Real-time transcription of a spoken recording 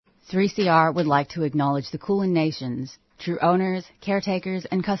3CR would like to acknowledge the Kulin Nations, true owners, caretakers,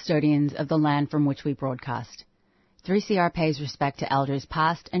 and custodians of the land from which we broadcast. 3CR pays respect to elders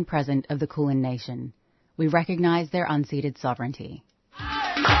past and present of the Kulin Nation. We recognize their unceded sovereignty.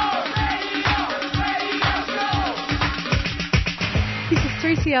 This is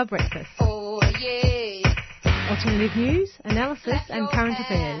 3CR Breakfast. Oh, yeah. Alternative news, analysis and current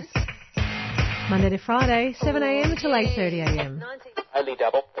affairs. Monday to Friday, 7am until 8:30am. Only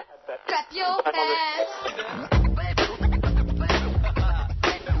double. Clap your hands.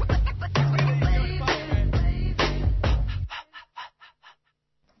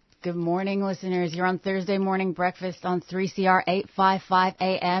 Good morning, listeners. You're on Thursday morning breakfast on 3CR 855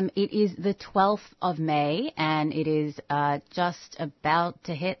 AM. It is the 12th of May, and it is just about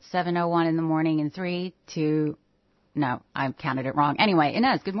to hit 7:01 in the morning in 3, 2... No, I counted it wrong. Anyway,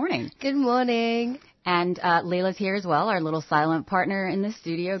 Inez, good morning. Good morning. And Leela's here as well, our little silent partner in the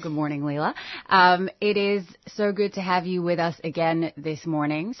studio. Good morning, Leela. It is so good to have you with us again this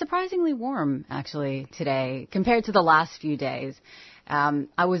morning. Surprisingly warm, actually, today, compared to the last few days.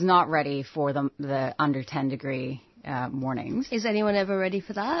 I was not ready for the under 10 degree mornings. Is anyone ever ready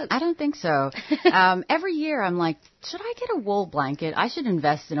for that? I don't think so. Every year I'm like, should I get a wool blanket? I should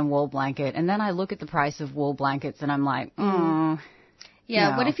invest in a wool blanket. And then I look at the price of wool blankets and I'm like,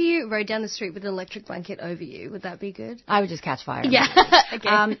 Yeah, no. What if you rode down the street with an electric blanket over you? Would that be good? I would just catch fire. Yeah.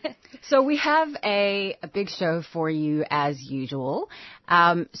 Okay. So we have a big show for you as usual.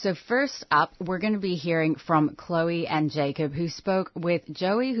 So first up, we're going to be hearing from Chloe and Jacob, who spoke with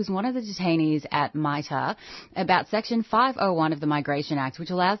Joey, who's one of the detainees at MITA, about Section 501 of the Migration Act, which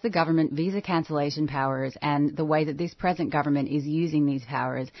allows the government visa cancellation powers and the way that this present government is using these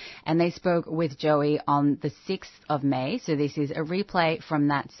powers. And they spoke with Joey on the 6th of May. So this is a replay from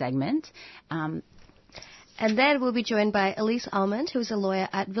that segment. And then we'll be joined by Elise Almond, who is a lawyer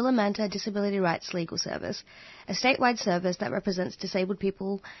at Villamanta Disability Rights Legal Service, a statewide service that represents disabled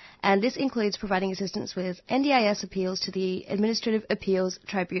people, and this includes providing assistance with NDIS appeals to the Administrative Appeals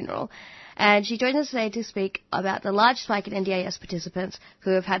Tribunal. And she joins us today to speak about the large spike in NDIS participants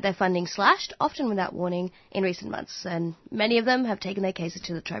who have had their funding slashed, often without warning, in recent months, and many of them have taken their cases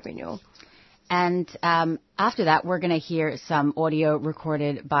to the tribunal. And after that, we're going to hear some audio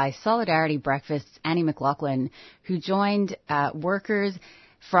recorded by Solidarity Breakfast's Annie McLaughlin, who joined workers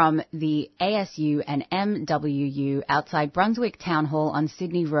from the ASU and MWU outside Brunswick Town Hall on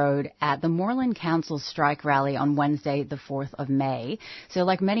Sydney Road at the Moreland Council strike rally on Wednesday, the 4th of May. So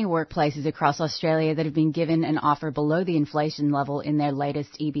like many workplaces across Australia that have been given an offer below the inflation level in their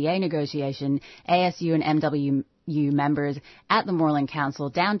latest EBA negotiation, ASU and MWU members at the Moreland Council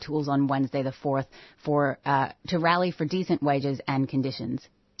downed tools on Wednesday the 4th to rally for decent wages and conditions.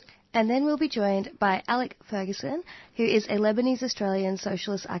 And then we'll be joined by Alec Ferguson, who is a Lebanese-Australian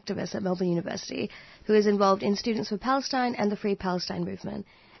socialist activist at Melbourne University, who is involved in Students for Palestine and the Free Palestine movement.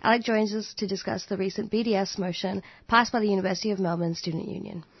 Alec joins us to discuss the recent BDS motion passed by the University of Melbourne Student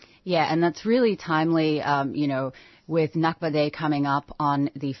Union. Yeah, and that's really timely, with Nakba Day coming up on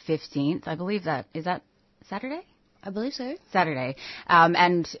the 15th. I believe is that Saturday? I believe so. Saturday.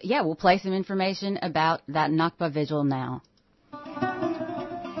 And yeah, we'll play some information about that Nakba vigil now.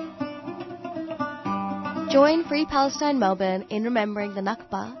 Join Free Palestine Melbourne in remembering the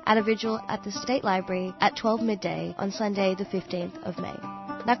Nakba at a vigil at the State Library at 12 midday on Sunday the 15th of May.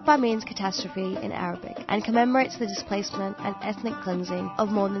 Nakba means catastrophe in Arabic and commemorates the displacement and ethnic cleansing of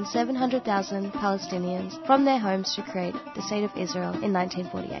more than 700,000 Palestinians from their homes to create the State of Israel in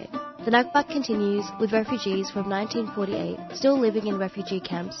 1948. The Nakba continues with refugees from 1948 still living in refugee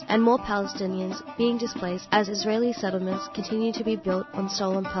camps and more Palestinians being displaced as Israeli settlements continue to be built on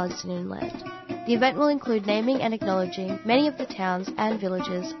stolen Palestinian land. The event will include naming and acknowledging many of the towns and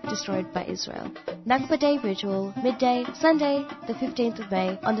villages destroyed by Israel. Nakba Day Vigil, midday, Sunday, the 15th of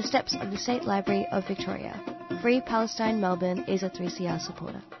May, on the steps of the State Library of Victoria. Free Palestine Melbourne is a 3CR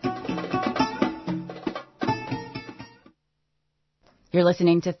supporter. You're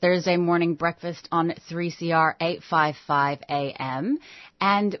listening to Thursday Morning Breakfast on 3CR 855 AM.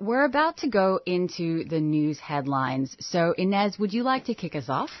 And we're about to go into the news headlines. So, Inez, would you like to kick us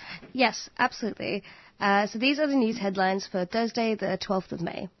off? Yes, absolutely. So these are the news headlines for Thursday, the 12th of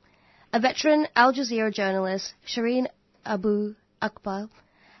May. A veteran Al Jazeera journalist, Shireen Abu Akleh,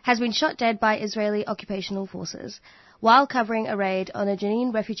 has been shot dead by Israeli occupational forces while covering a raid on a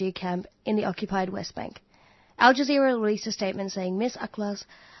Jenin refugee camp in the occupied West Bank. Al Jazeera released a statement saying Ms. Akleh's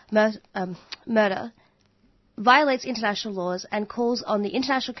murder violates international laws and calls on the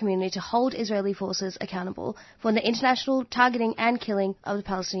international community to hold Israeli forces accountable for the international targeting and killing of the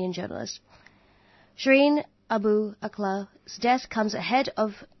Palestinian journalist. Shireen Abu Akleh's death comes ahead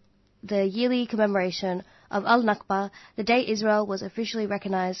of the yearly commemoration of Al-Nakba, the day Israel was officially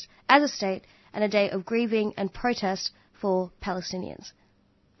recognized as a state and a day of grieving and protest for Palestinians.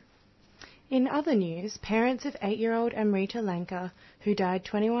 In other news, parents of 8-year-old Amrita Lanka, who died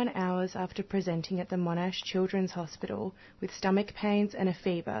 21 hours after presenting at the Monash Children's Hospital with stomach pains and a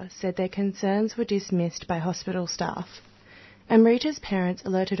fever, said their concerns were dismissed by hospital staff. Amrita's parents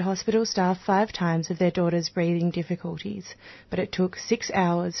alerted hospital staff 5 times of their daughter's breathing difficulties, but it took 6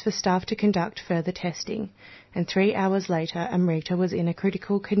 hours for staff to conduct further testing, and 3 hours later Amrita was in a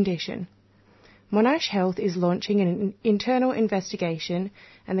critical condition. Monash Health is launching an internal investigation,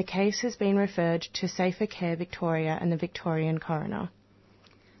 and the case has been referred to Safer Care Victoria and the Victorian coroner.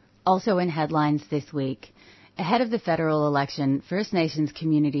 Also in headlines this week, ahead of the federal election, First Nations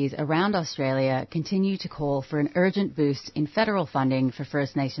communities around Australia continue to call for an urgent boost in federal funding for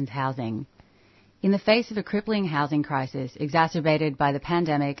First Nations housing. In the face of a crippling housing crisis exacerbated by the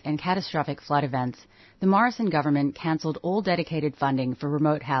pandemic and catastrophic flood events, the Morrison government cancelled all dedicated funding for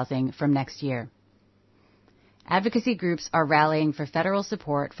remote housing from next year. Advocacy groups are rallying for federal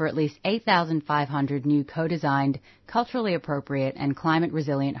support for at least 8,500 new co-designed, culturally appropriate and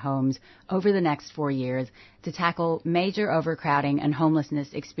climate-resilient homes over the next 4 years to tackle major overcrowding and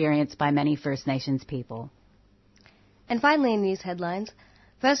homelessness experienced by many First Nations people. And finally in news headlines,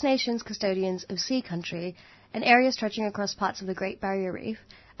 First Nations custodians of Sea Country, an area stretching across parts of the Great Barrier Reef,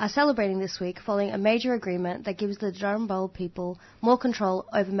 are celebrating this week following a major agreement that gives the Darumbal people more control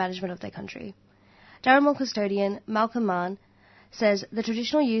over management of their country. Darumbal custodian Malcolm Mann says the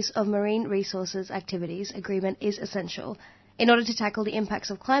traditional use of marine resources activities agreement is essential in order to tackle the impacts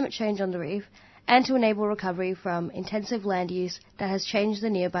of climate change on the reef and to enable recovery from intensive land use that has changed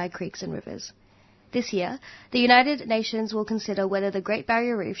the nearby creeks and rivers. This year, the United Nations will consider whether the Great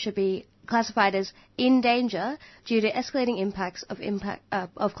Barrier Reef should be classified as in danger due to escalating impacts of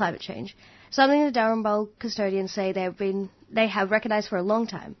climate change, something the Darumbal custodians say they have recognised for a long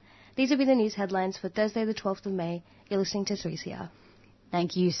time. These have been the news headlines for Thursday the 12th of May. You're listening to 3CR.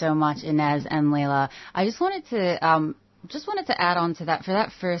 Thank you so much, Inez and Leila. I just wanted to add on to that for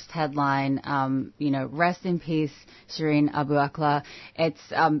that first headline. Rest in peace, Shireen Abu Akleh.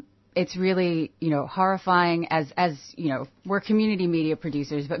 It's really, horrifying as we're community media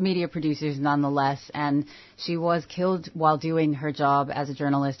producers, but media producers nonetheless. And she was killed while doing her job as a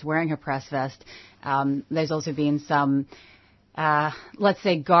journalist, wearing her press vest. There's also been some, let's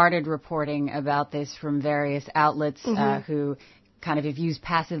say, guarded reporting about this from various outlets who kind of have used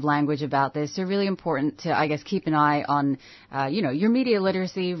passive language about this. So really important to, I guess, keep an eye on, your media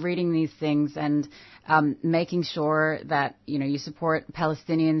literacy, reading these things, and making sure that, you support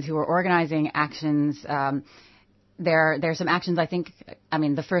Palestinians who are organizing actions. There are some actions,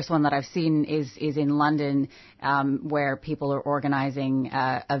 the first one that I've seen is in London, where people are organizing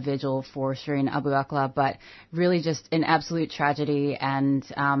a vigil for Shireen Abu Akleh, but really just an absolute tragedy and,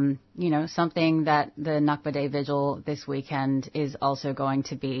 something that the Nakba Day vigil this weekend is also going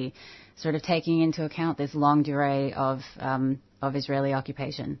to be sort of taking into account this longue durée of Israeli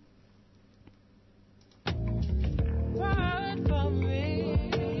occupation.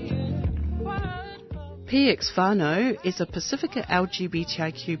 PX Whānau is a Pacifica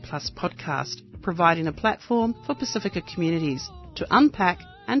LGBTIQ+ podcast providing a platform for Pacifica communities to unpack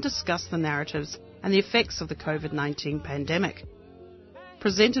and discuss the narratives and the effects of the COVID-19 pandemic.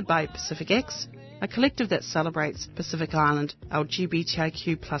 Presented by Pacific X, a collective that celebrates Pacific Island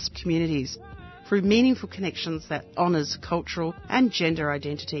LGBTIQ+ communities through meaningful connections that honours cultural and gender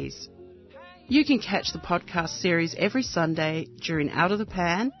identities. You can catch the podcast series every Sunday during Out of the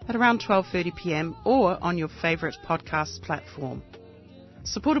Pan at around 12:30 p.m. or on your favourite podcast platform.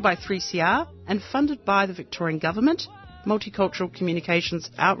 Supported by 3CR and funded by the Victorian Government Multicultural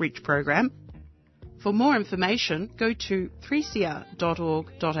Communications Outreach Program. For more information, go to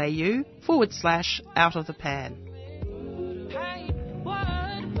 3cr.org.au/Out of the Pan.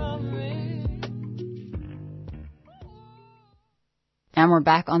 And we're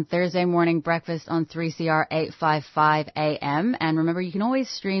back on Thursday morning breakfast on 3CR 855 AM. And remember, you can always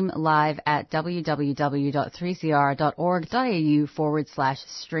stream live at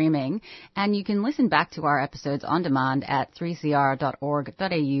www.3cr.org.au/streaming. And you can listen back to our episodes on demand at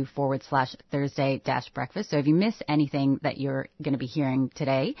 3cr.org.au/Thursday-breakfast. So if you miss anything that you're going to be hearing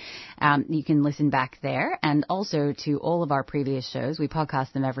today, you can listen back there. And also to all of our previous shows. We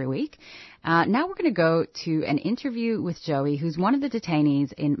podcast them every week. Now we're going to go to an interview with Joey, who's one of the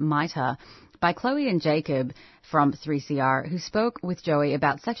detainees in Maita, by Chloe and Jacob from 3CR, who spoke with Joey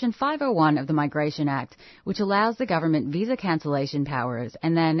about Section 501 of the Migration Act, which allows the government visa cancellation powers.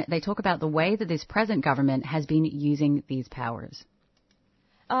 And then they talk about the way that this present government has been using these powers.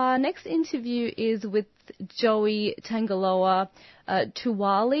 Our next interview is with Joey Tangaloa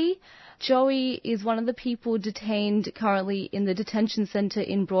Tuwali. Joey is one of the people detained currently in the detention centre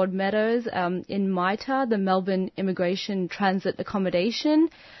in Broadmeadows in MITA, the Melbourne Immigration Transit Accommodation,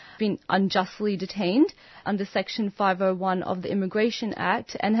 been unjustly detained under Section 501 of the Immigration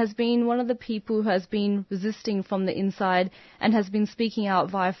Act, and has been one of the people who has been resisting from the inside and has been speaking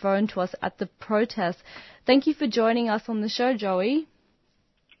out via phone to us at the protest. Thank you for joining us on the show, Joey.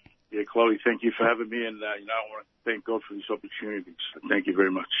 Yeah, Chloe, thank you for having me, and I want to thank God for this opportunity. So thank you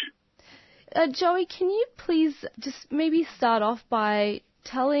very much. Joey, can you please just maybe start off by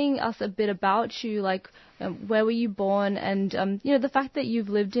telling us a bit about you, like where were you born, and the fact that you've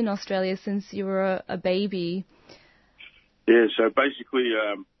lived in Australia since you were a baby? Yeah, so basically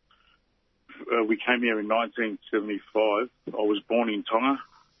we came here in 1975. I was born in Tonga.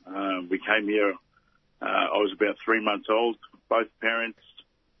 We came here, I was about 3 months old, both parents.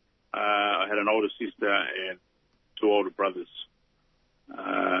 I had an older sister and 2 older brothers.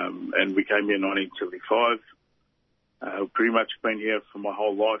 And we came here in 1975. Pretty much been here for my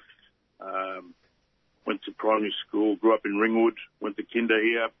whole life. Went to primary school, grew up in Ringwood, went to kinder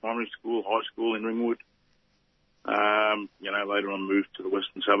here, primary school, high school in Ringwood. Later on moved to the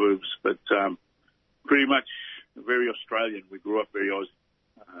western suburbs, but pretty much very Australian. We grew up very Aussie.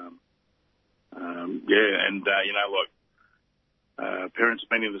 Parents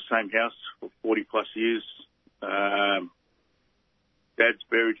been in the same house for 40 plus years. Dad's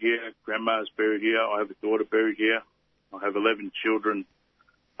buried here, grandma's buried here, I have a daughter buried here. I have 11 children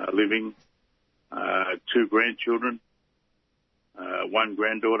living, 2 grandchildren, one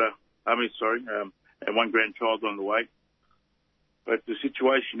granddaughter, and one grandchild on the way. But the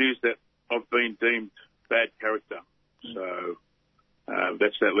situation is that I've been deemed bad character. So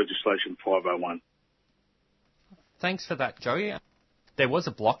that's that legislation 501. Thanks for that, Joey. There was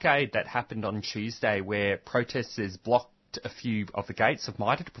a blockade that happened on Tuesday where protesters blocked a few of the gates of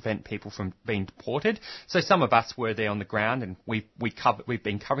MITA to prevent people from being deported. So some of us were there on the ground, and we've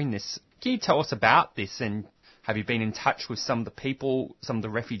been covering this. Can you tell us about this, and have you been in touch with some of the people, some of the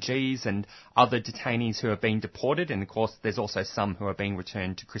refugees and other detainees who have been deported? And of course, there's also some who are being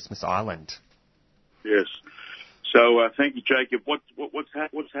returned to Christmas Island. Yes. So thank you, Jacob. What's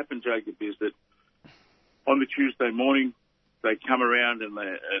happened, Jacob, is that on the Tuesday morning, they come around and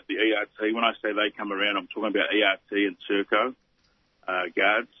at the ERT. When I say they come around, I'm talking about ERT and Serco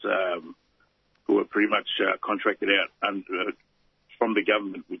guards who are pretty much contracted out from the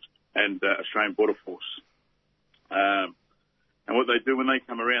government and Australian Border Force. And what they do when they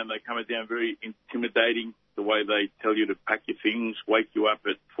come around, they come down very intimidating, the way they tell you to pack your things, wake you up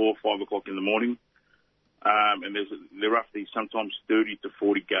at 4 or 5 o'clock in the morning. And they're roughly sometimes 30 to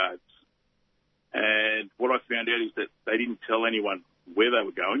 40 guards. And what I found out is that they didn't tell anyone where they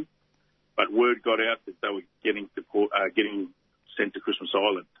were going, but word got out that they were getting sent to Christmas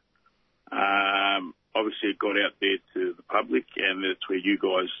Island. Obviously, it got out there to the public, and that's where you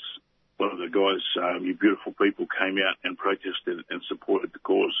guys, one of the guys, you beautiful people, came out and protested and supported the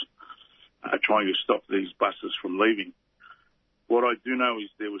cause, trying to stop these buses from leaving. What I do know is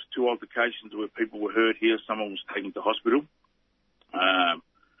there was 2 altercations where people were hurt here. Someone was taken to hospital.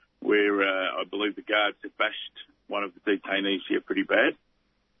 Where I believe the guards had bashed one of the detainees here pretty bad.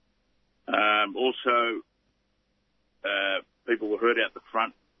 Also, people were hurt out the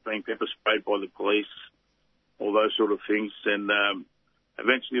front, being pepper sprayed by the police, all those sort of things. And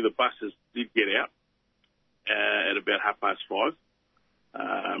eventually the buses did get out at about 5:30.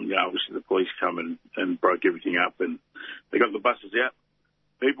 Obviously the police come and broke everything up, and they got the buses out.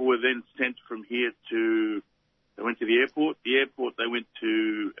 People were then sent from here to... They went to the airport. The airport, they went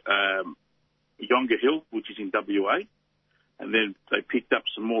to Yonga Hill, which is in WA, and then they picked up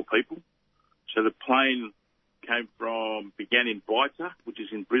some more people. So the plane began in Baita, which is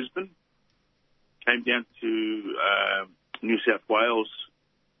in Brisbane, came down to New South Wales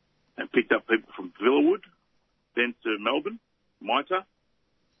and picked up people from Villawood, then to Melbourne, MITA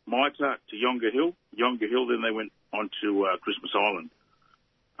to Yonga Hill, then they went on to Christmas Island.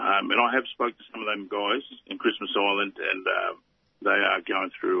 And I have spoke to some of them guys in Christmas Island, and they are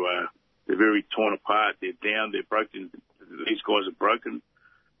going through, they're very torn apart. They're down, they're broken. These guys are broken.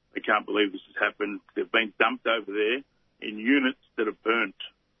 They can't believe this has happened. They've been dumped over there in units that are burnt.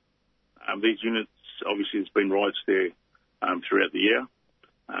 These units, obviously, there's been riots there throughout the year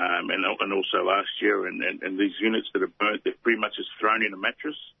and also last year. And these units that are burnt, they're pretty much just thrown in a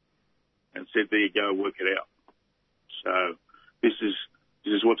mattress and said, there you go, work it out. So this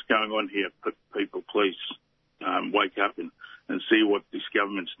is what's going on here. People, please wake up and see what this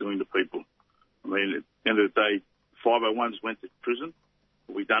government's doing to people. I mean, at the end of the day, 501s went to prison.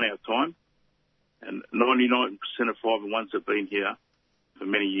 we've done our time, and 99% of 5-1s have been here for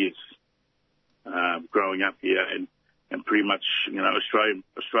many years, growing up here, and pretty much,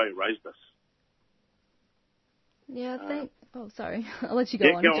 Australia raised us. Yeah, sorry. I'll let you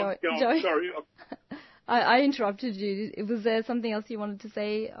go on, Go on. Joey. Sorry. I interrupted you. Was there something else you wanted to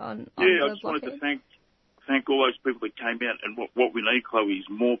say on I the just blockade? wanted to thank all those people that came out, and what we need, Chloe, is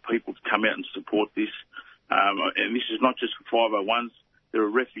more people to come out and support this. And this is not just for 501s. There are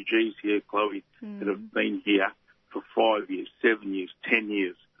refugees here, Chloe, that have been here for 5 years, 7 years, 10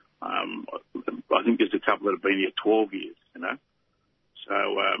 years. I think there's a couple that have been here 12 years,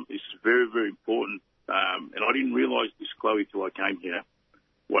 So it's very, very important. And I didn't realise this, Chloe, till I came here,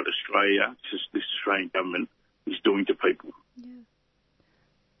 what this Australian government is doing to people. Yeah.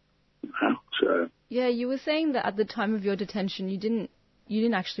 Yeah, you were saying that at the time of your detention, you didn't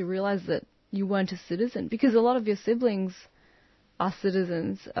actually realise that you weren't a citizen, because a lot of your siblings are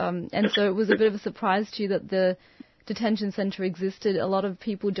citizens, and so it was a bit of a surprise to you that the detention centre existed. A lot of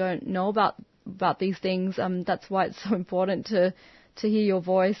people don't know about these things. That's why it's so important to hear your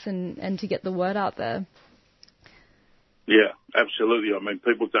voice and to get the word out there. Yeah, absolutely. I mean,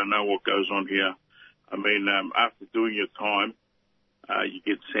 people don't know what goes on here. I mean, after doing your time, you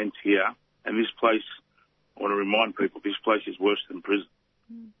get sent here, and this place, I want to remind people, this place is worse than prison.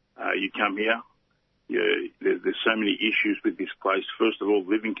 You come here, there's so many issues with this place. First of all,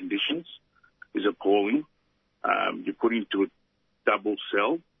 living conditions is appalling. You're put into a double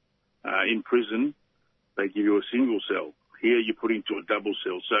cell. In prison, they give you a single cell. Here, you're put into a double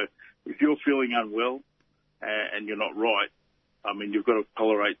cell. So if you're feeling unwell and you're not right, I mean, you've got to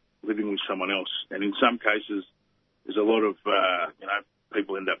tolerate living with someone else. And in some cases, there's a lot of,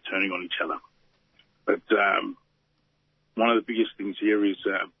 people end up turning on each other. But one of the biggest things here is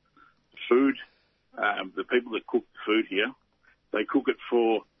food. The people that cook the food here, they cook it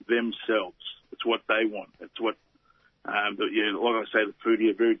for themselves. It's what they want. It's what, like I say, the food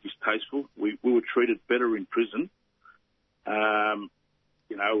here, very distasteful. We were treated better in prison, than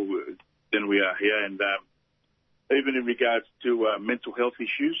we are here. And even in regards to mental health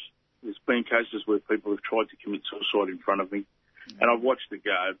issues, there's been cases where people have tried to commit suicide in front of me. And I've watched the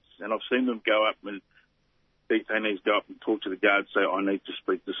guards, and I've seen them go up, and detainees go up and talk to the guards, say, I need to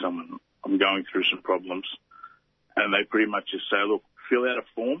speak to someone. I'm going through some problems. And they pretty much just say, look, fill out a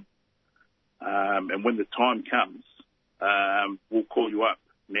form, and when the time comes, we'll call you up.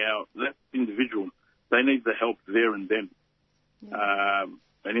 Now, that individual, they need the help there and then.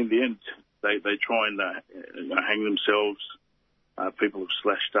 And in the end, they try and hang themselves. People have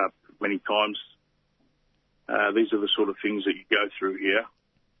slashed up many times. These are the sort of things that you go through here.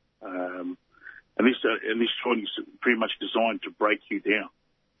 And this training is pretty much designed to break you down.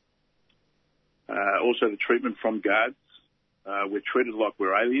 Also, the treatment from guards. We're treated like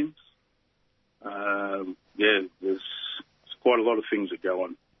we're aliens. There's quite a lot of things that go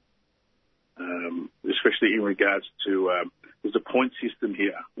on, especially in regards to there's a point system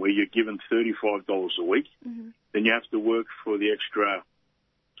here where you're given $35 a week. Mm-hmm. Then you have to work for the extra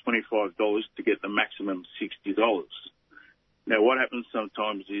 $25 to get the maximum $60. Now, what happens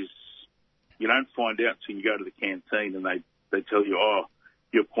sometimes is you don't find out till you go to the canteen and they tell you, oh,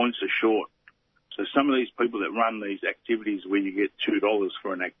 your points are short. So some of these people that run these activities where you get $2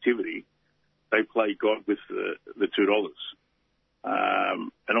 for an activity, they play God with the $2.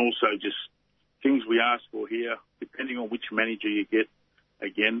 And also just things we ask for here, depending on which manager you get,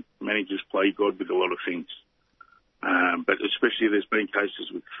 again, managers play God with a lot of things. But especially there's been cases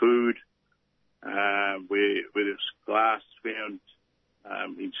with food, where there's glass found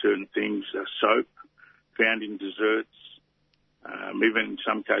in certain things, soap found in desserts. Even in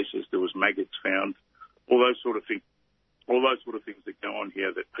some cases there was maggots found. All those sort of things that go on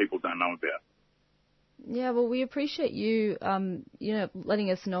here that people don't know about. Yeah, well, we appreciate you, letting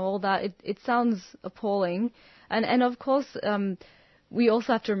us know all that. It sounds appalling, and of course, we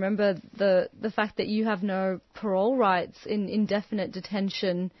also have to remember the fact that you have no parole rights in indefinite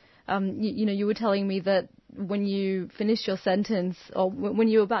detention. You were telling me that when you finished your sentence, or when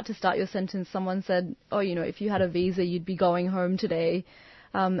you were about to start your sentence, someone said, oh, if you had a visa, you'd be going home today.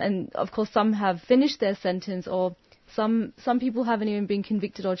 And of course, some have finished their sentence, or some people haven't even been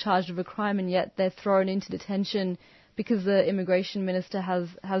convicted or charged of a crime, and yet they're thrown into detention because the immigration minister has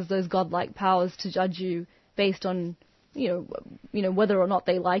those godlike powers to judge you based on, whether or not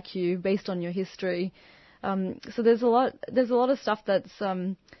they like you, based on your history. So there's a lot of stuff that's,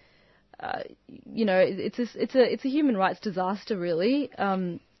 it's a human rights disaster, really.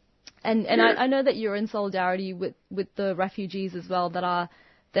 And I know that you're in solidarity with the refugees as well that are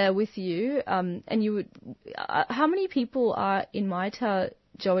there with you. And you would, how many people are in Maita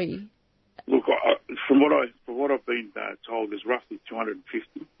Joey? Look, from what I've been told, there's roughly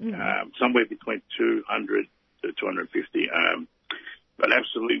 250, somewhere between 200 to 250. But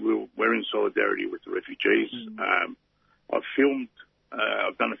absolutely, we're in solidarity with the refugees. I've filmed,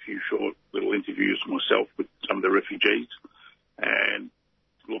 I've done a few short little interviews myself with some of the refugees, and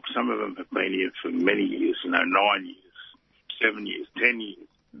look, some of them have been here for many years, 9 years, 7 years, 10 years.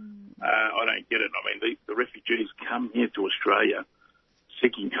 I don't get it. I mean, the refugees come here to Australia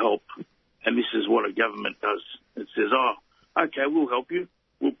seeking help, and this is what a government does. It says, oh, okay, we'll help you.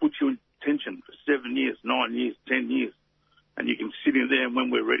 We'll put you in detention for 7 years, 9 years, 10 years, and you can sit in there, and when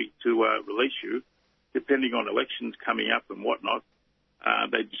we're ready to release you, depending on elections coming up and whatnot,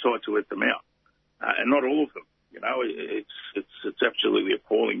 they decide to let them out. And not all of them. It's absolutely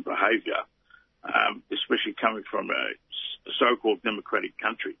appalling behaviour, especially coming from a so-called democratic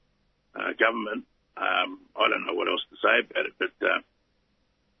country, government. I don't know what else to say about it, but the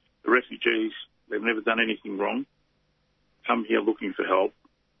refugees, they've never done anything wrong, come here looking for help,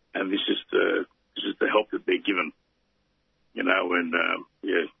 and this is the help that they're given.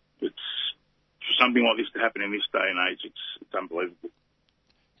 It's for something like this to happen in this day and age, it's unbelievable.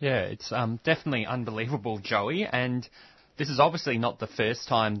 Yeah, it's definitely unbelievable, Joey, and this is obviously not the first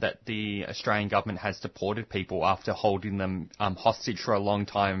time that the Australian government has deported people after holding them hostage for a long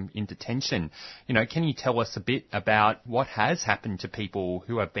time in detention. Can you tell us a bit about what has happened to people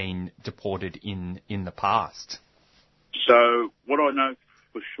who have been deported in the past? So what I know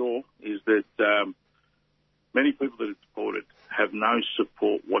for sure is that many people that are deported have no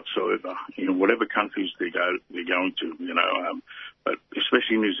support whatsoever in whatever countries they're going to, but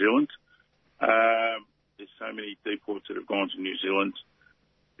especially New Zealand. There's so many deports that have gone to New Zealand.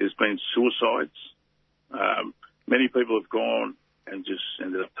 There's been suicides. Many people have gone and just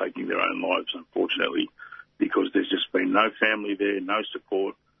ended up taking their own lives, unfortunately, because there's just been no family there, no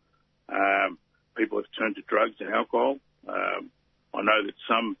support. People have turned to drugs and alcohol. I know that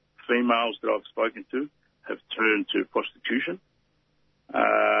some females that I've spoken to have turned to prostitution.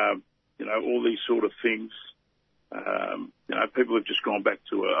 All these sort of things. People have just gone back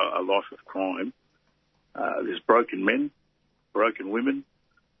to a life of crime. There's broken men, broken women,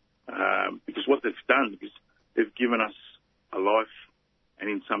 because what they've done is they've given us a life and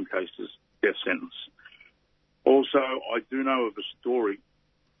in some cases death sentence. Also, I do know of a story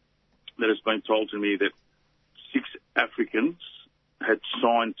that has been told to me that 6 Africans had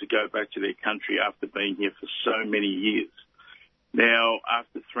signed to go back to their country after being here for so many years. Now,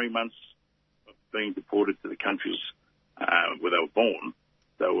 after 3 months of being deported to the countries where they were born,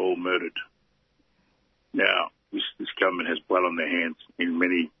 they were all murdered. Now, this government has blood on their hands in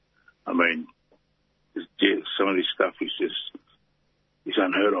many, some of this stuff is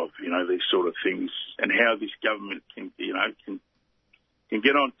unheard of, these sort of things, and how this government can get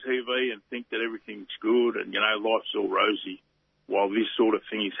on TV and think that everything's good and, life's all rosy, while this sort of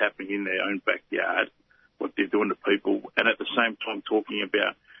thing is happening in their own backyard, what they're doing to people, and at the same time talking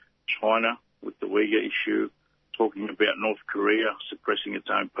about China with the Uyghur issue, talking about North Korea suppressing its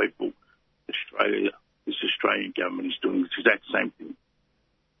own people. This Australian government is doing the exact same thing.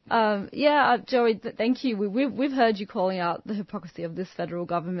 Joey, thank you. We've heard you calling out the hypocrisy of this federal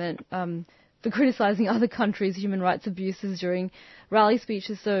government for criticising other countries' human rights abuses during rally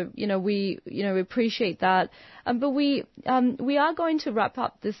speeches. So we appreciate that. But we are going to wrap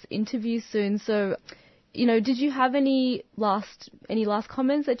up this interview soon. So did you have any last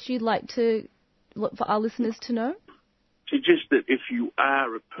comments that you'd like for our listeners to know? Just that if you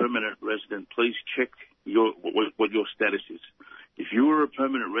are a permanent resident, please check what your status is. If you are a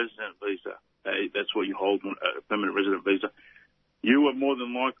permanent resident visa, that's what you hold, a permanent resident visa, you are more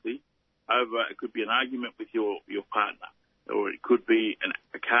than likely it could be an argument with your partner, or it could be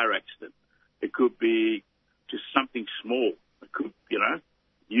a car accident. It could be just something small. It could,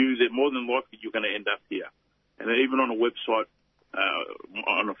 they're more than likely you're going to end up here. And even on a website,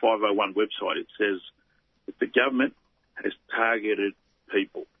 on a 501 website, it says that the government has targeted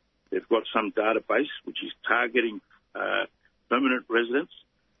people. They've got some database which is targeting permanent residents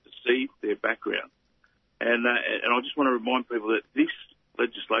to see their background. And I just want to remind people that this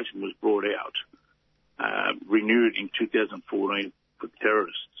legislation was brought out, renewed in 2014 for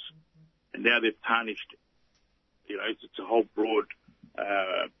terrorists, and now they've tarnished it. It's a whole broad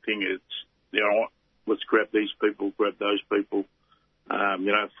thing. It's let's grab these people, grab those people.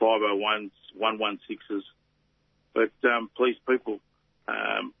 501s, 116s. But please, people,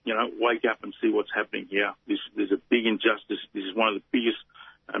 wake up and see what's happening here. There's a big injustice. This is one of the biggest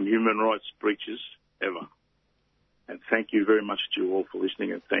human rights breaches ever. And thank you very much to you all for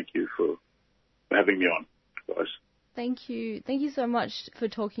listening, and thank you for having me on, guys. Thank you. Thank you so much for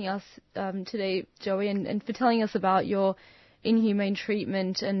talking us today, Joey, and for telling us about your inhumane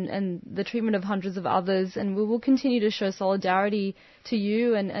treatment and the treatment of hundreds of others. And we will continue to show solidarity to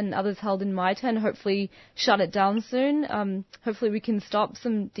you and others held in MITA, and hopefully shut it down soon. Hopefully we can stop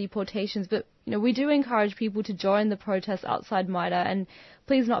some deportations. But, we do encourage people to join the protests outside MITA, and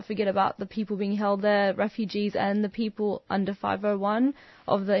please not forget about the people being held there, refugees and the people under 501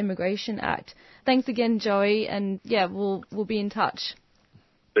 of the Immigration Act. Thanks again, Joey, and we'll be in touch.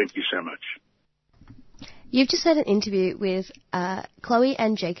 Thank you so much. You've just had an interview with Chloe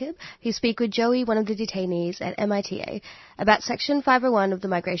and Jacob, who speak with Joey, one of the detainees at MITA, about Section 501 of the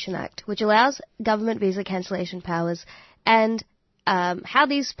Migration Act, which allows government visa cancellation powers, and how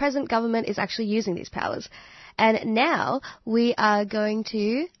this present government is actually using these powers. And now we are going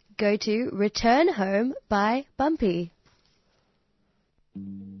to go to Return Home by Bumpy.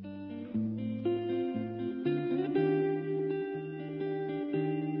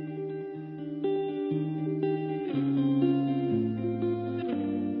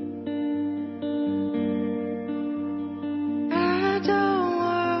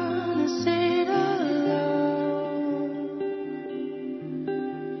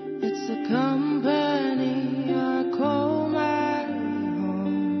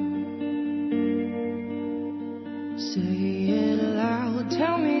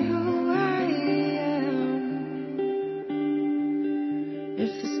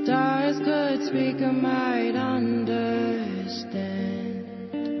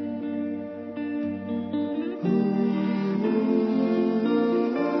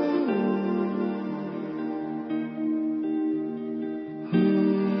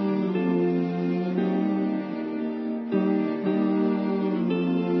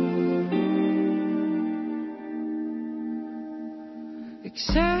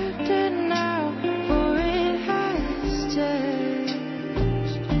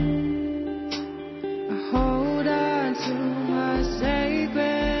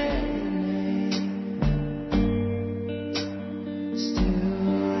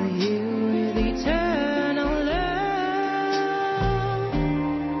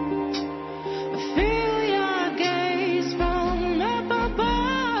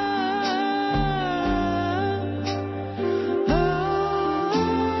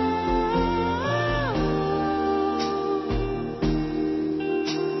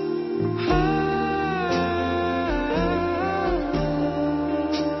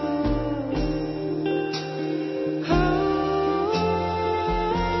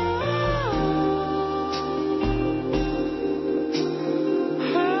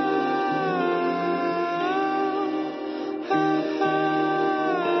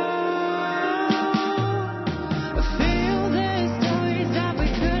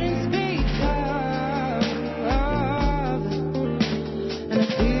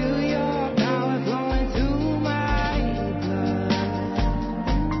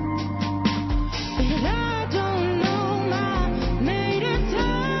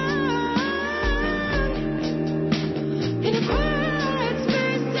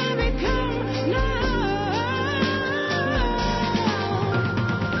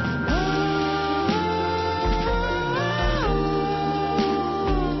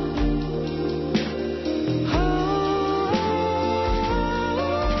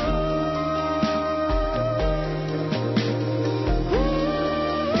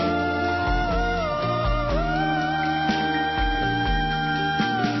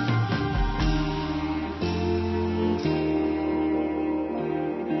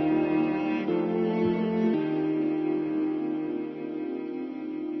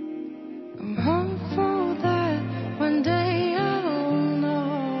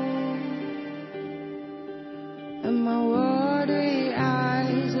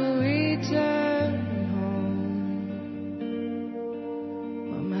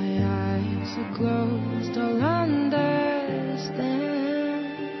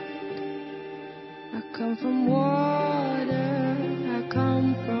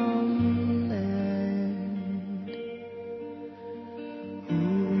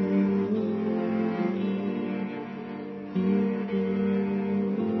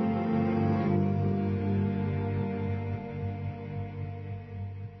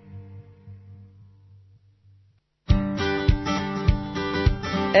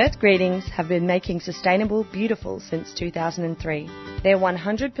 Earth Greetings have been making sustainable beautiful since 2003. Their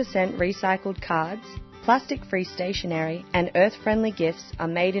 100% recycled cards, plastic-free stationery and earth-friendly gifts are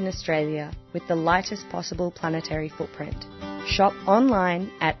made in Australia with the lightest possible planetary footprint. Shop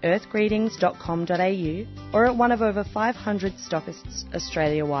online at earthgreetings.com.au or at one of over 500 stockists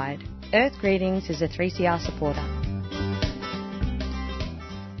Australia-wide. Earth Greetings is a 3CR supporter.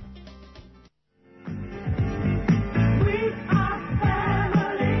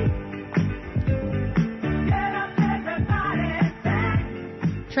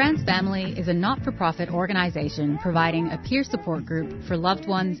 Trans Family is a not-for-profit organisation providing a peer support group for loved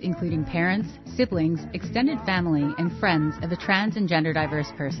ones including parents, siblings, extended family and friends of a trans and gender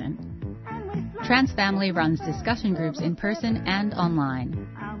diverse person. Trans Family runs discussion groups in person and online.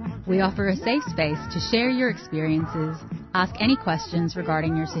 We offer a safe space to share your experiences, ask any questions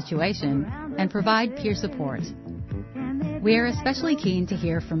regarding your situation, and provide peer support. We are especially keen to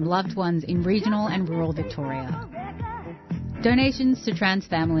hear from loved ones in regional and rural Victoria. Donations to Trans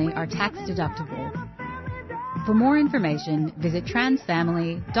Family are tax deductible. For more information, visit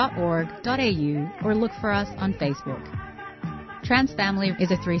transfamily.org.au or look for us on Facebook. Trans Family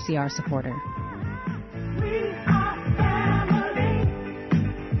is a 3CR supporter.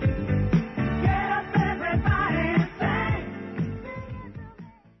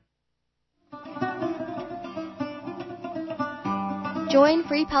 Join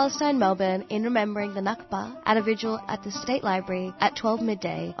Free Palestine Melbourne in remembering the Nakba at a vigil at the State Library at 12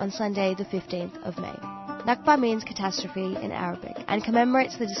 midday on Sunday the 15th of May. Nakba means catastrophe in Arabic and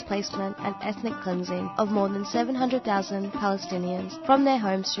commemorates the displacement and ethnic cleansing of more than 700,000 Palestinians from their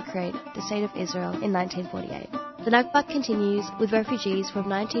homes to create the State of Israel in 1948. The Nakba continues with refugees from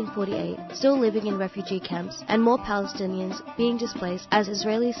 1948 still living in refugee camps and more Palestinians being displaced as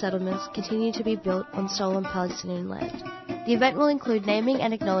Israeli settlements continue to be built on stolen Palestinian land. The event will include naming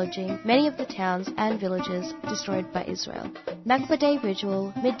and acknowledging many of the towns and villages destroyed by Israel. Nakba Day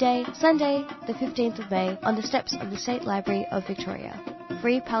Vigil, midday, Sunday, the 15th of May, on the steps of the State Library of Victoria.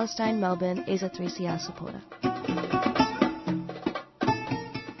 Free Palestine Melbourne is a 3CR supporter.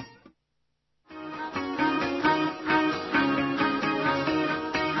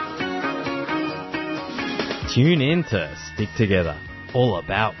 Tune in to Stick Together, all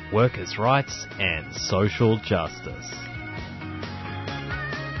about workers' rights and social justice.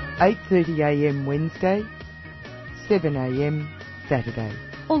 8:30am Wednesday, 7am Saturday.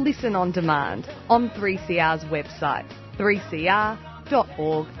 Or listen on demand on 3CR's website, 3cr.org.au.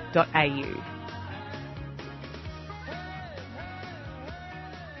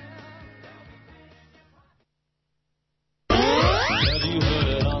 Have you heard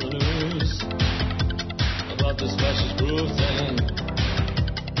it on the news about this fascist group thing?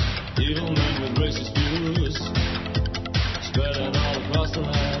 Evil men with racist views spreading all across the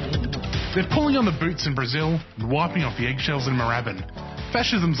land. They're pulling on the boots in Brazil and wiping off the eggshells in Moorabbin.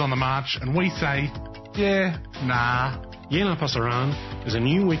 Fascism's on the march, and we say, yeah, nah. Yena Pasaran is a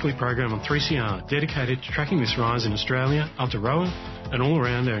new weekly program on 3CR dedicated to tracking this rise in Australia, Aotearoa, and all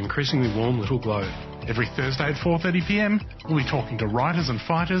around our increasingly warm little globe. Every Thursday at 4:30pm, we'll be talking to writers and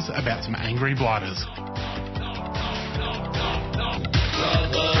fighters about some angry blighters.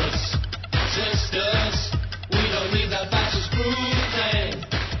 Brothers, sisters, we don't need that fascist group thing.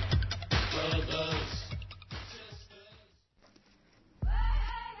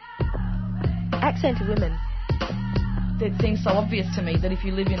 Accent to women. It seems so obvious to me that if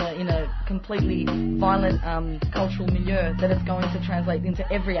you live in a completely violent cultural milieu, that it's going to translate into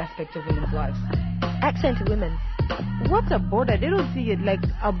every aspect of women's lives. Accent to women. What's a border? They don't see it like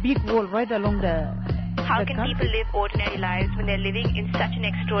a big wall right along the. How can people live ordinary lives when they're living in such an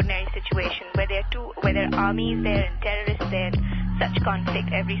extraordinary situation where there are armies there and terrorists there, such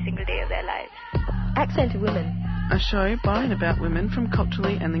conflict every single day of their lives? Accent to women. A show by and about women from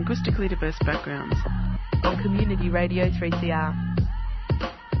culturally and linguistically diverse backgrounds. On Community Radio 3CR.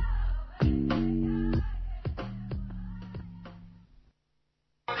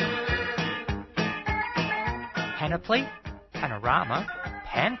 Panoply, panorama,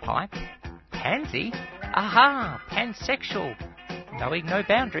 panpipe, pansy, aha, pansexual, knowing no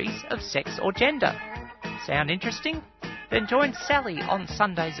boundaries of sex or gender. Sound interesting? Then join Sally on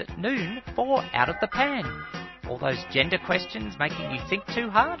Sundays at noon for Out of the Pan. All those gender questions making you think too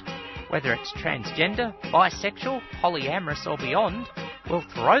hard? Whether it's transgender, bisexual, polyamorous or beyond, we'll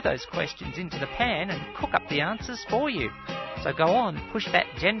throw those questions into the pan and cook up the answers for you. So go on, push that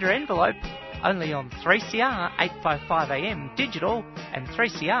gender envelope, only on 3CR 855am digital and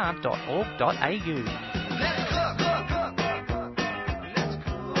 3cr.org.au.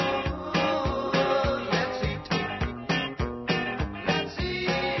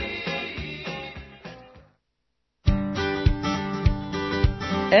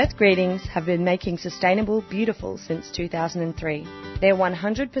 Earth Greetings have been making sustainable beautiful since 2003. Their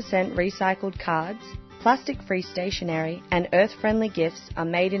 100% recycled cards, plastic-free stationery and earth-friendly gifts are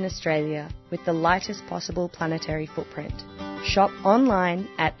made in Australia with the lightest possible planetary footprint. Shop online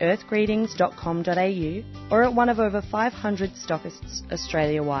at earthgreetings.com.au or at one of over 500 stockists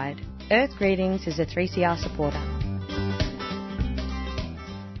Australia-wide. Earth Greetings is a 3CR supporter.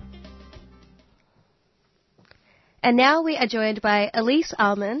 And now we are joined by Elise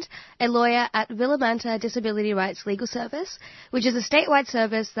Almond, a lawyer at Willamanta Disability Rights Legal Service, which is a statewide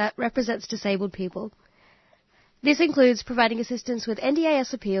service that represents disabled people. This includes providing assistance with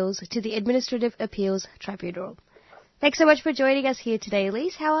NDIS appeals to the Administrative Appeals Tribunal. Thanks so much for joining us here today,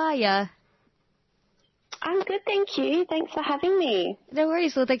 Elise. How are you? I'm good, thank you. Thanks for having me. No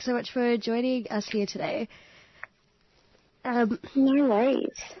worries. Well, thanks so much for joining us here today. No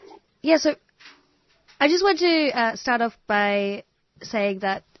worries. Yeah, so I just want to start off by saying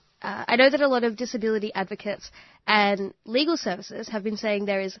that I know that a lot of disability advocates and legal services have been saying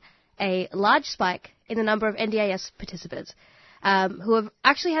there is a large spike in the number of NDIS participants who have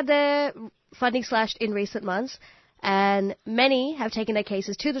actually had their funding slashed in recent months, and many have taken their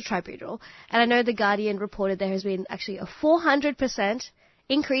cases to the tribunal. And I know The Guardian reported there has been actually a 400%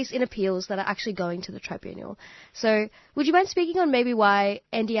 increase in appeals that are actually going to the tribunal. So would you mind speaking on maybe why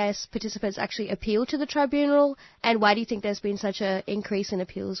NDIS participants actually appeal to the tribunal, and why do you think there's been such an increase in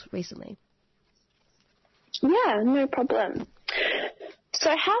appeals recently? Yeah, no problem.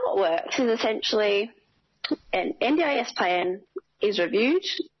 So how it works is essentially an NDIS plan is reviewed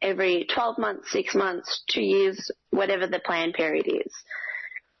every 12 months, 6 months, 2 years, whatever the plan period is.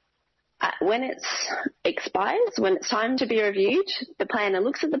 When it expires, when it's time to be reviewed, the planner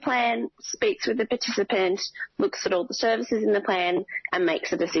looks at the plan, speaks with the participant, looks at all the services in the plan, and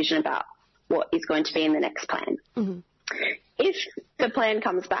makes a decision about what is going to be in the next plan. Mm-hmm. If the plan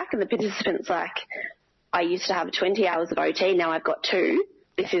comes back and the participant's like, I used to have 20 hours of OT, now I've got 2,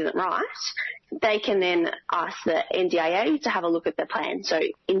 this isn't right, they can then ask the NDIA to have a look at the plan. So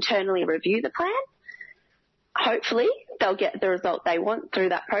internally review the plan. Hopefully they'll get the result they want through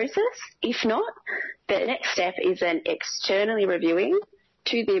that process. If not, the next step is then externally reviewing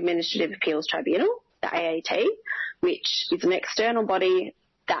to the Administrative Appeals Tribunal, the AAT, which is an external body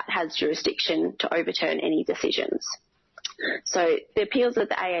that has jurisdiction to overturn any decisions. So the appeals of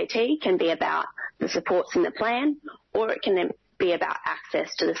the AAT can be about the supports in the plan, or it can then be about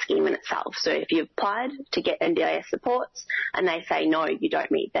access to the scheme in itself. So if you've applied to get NDIS supports and they say, no, you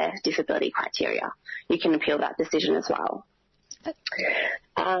don't meet their disability criteria, you can appeal that decision as well.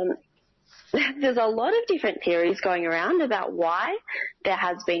 There's a lot of different theories going around about why there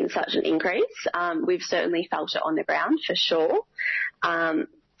has been such an increase. We've certainly felt it on the ground for sure.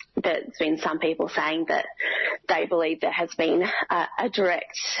 There's been some people saying that they believe there has been a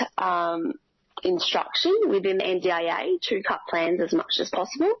direct instruction within the NDIA to cut plans as much as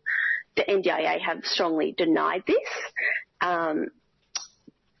possible. The NDIA have strongly denied this,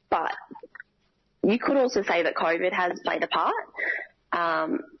 but you could also say that COVID has played a part.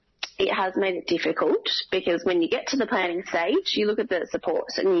 It has made it difficult because when you get to the planning stage, you look at the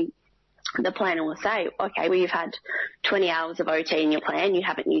supports and the planner will say, okay, well, you've had 20 hours of OT in your plan, you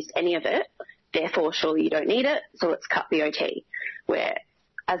haven't used any of it, therefore surely you don't need it, so let's cut the OT. Where,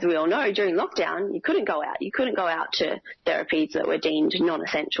 as we all know, during lockdown, you couldn't go out. You couldn't go out to therapies that were deemed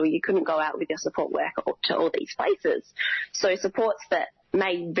non-essential. You couldn't go out with your support worker to all these places. So supports that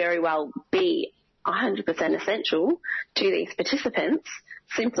may very well be 100% essential to these participants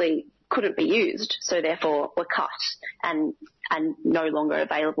simply couldn't be used, so therefore were cut and no longer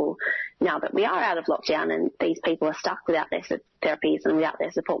available now that we are out of lockdown and these people are stuck without their therapies and without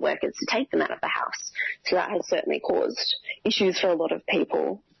their support workers to take them out of the house. So that has certainly caused issues for a lot of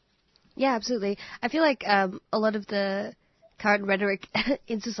people. Yeah, absolutely. I feel like a lot of the current rhetoric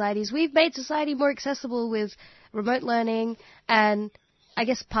in societies, we've made society more accessible with remote learning, and I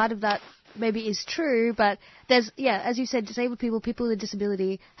guess part of that maybe is true, but there's, as you said, disabled people, people with a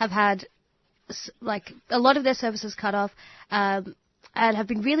disability have had like a lot of their services cut off, and have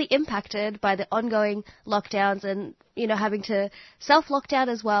been really impacted by the ongoing lockdowns and, having to self-lockdown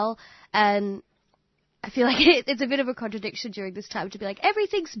as well. And I feel like it's a bit of a contradiction during this time to be like,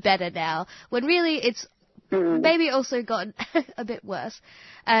 everything's better now, when really it's maybe also gotten a bit worse.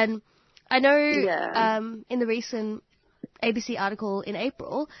 And I know in the recent ABC article in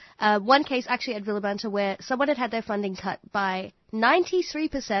April, one case actually at Willamanta where someone had their funding cut by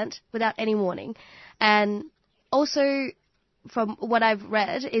 93% without any warning. And also from what I've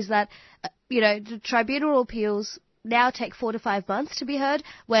read is that, the tribunal appeals now take 4 to 5 months to be heard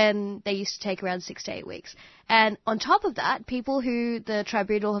when they used to take around 6 to 8 weeks. And on top of that, people who the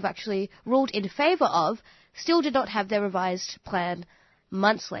tribunal have actually ruled in favour of still did not have their revised plan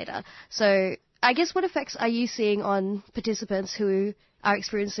months later. So I guess what effects are you seeing on participants who are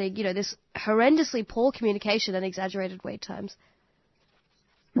experiencing, this horrendously poor communication and exaggerated wait times?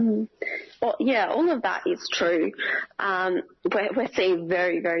 Well, yeah, all of that is true. We're seeing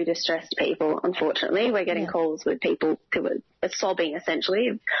very, very distressed people, unfortunately. We're getting calls with people who are sobbing,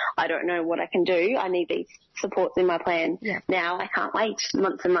 essentially. I don't know what I can do. I need these supports in my plan now. I can't wait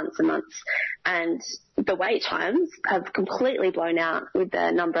months and months and months. And the wait times have completely blown out with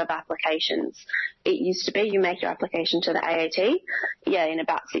the number of applications. It used to be you make your application to the AAT, in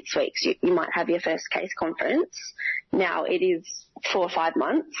about 6 weeks you might have your first case conference. Now it is 4 or 5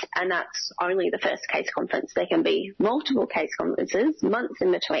 months, and that's only the first case conference. There can be multiple case conferences, months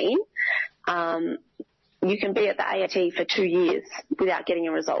in between. You can be at the AAT for 2 years without getting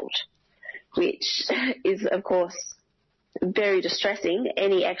a result, which is, of course, very distressing.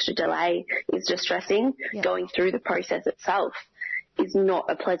 Any extra delay is distressing. Going through the process itself is not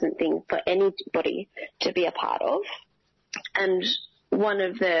a pleasant thing for anybody to be a part of. And one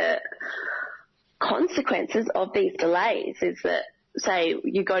of the consequences of these delays is that, say,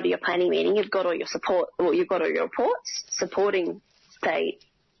 you go to your planning meeting, you've got all your support, or you've got all your reports supporting, say,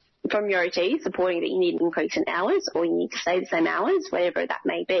 from your OT, supporting that you need an increase in hours or you need to stay the same hours, whatever that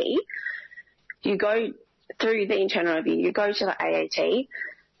may be. You go through the internal review, you go to the AAT,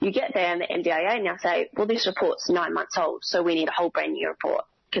 you get there and the MDIA now say, well, this report's 9 months old, so we need a whole brand new report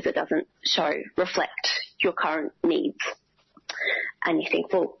because it doesn't reflect your current needs. And you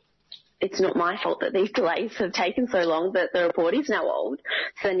think, well, it's not my fault that these delays have taken so long, that the report is now old.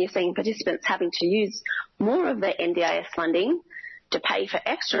 So then you're seeing participants having to use more of their NDIS funding to pay for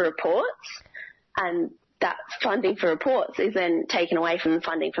extra reports, and that funding for reports is then taken away from the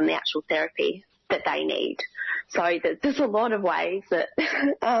funding from the actual therapy that they need. So there's a lot of ways that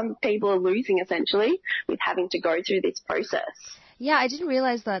people are losing, essentially, with having to go through this process. Yeah, I didn't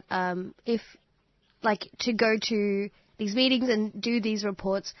realise that to go to these meetings and do these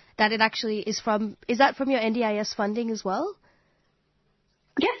reports, that it actually is that from your NDIS funding as well?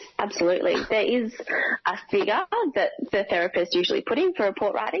 Yes, absolutely. There is a figure that the therapist usually put in for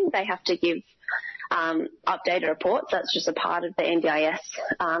report writing. They have to give updated reports. That's just a part of the NDIS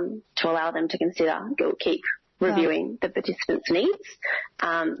to allow them to consider, keep reviewing the participants' needs.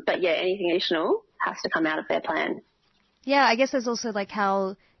 But yeah, anything additional has to come out of their plan. Yeah, I guess there's also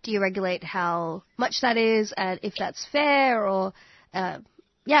how do you regulate how much that is and if that's fair or,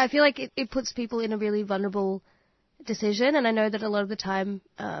 I feel like it puts people in a really vulnerable decision. And I know that a lot of the time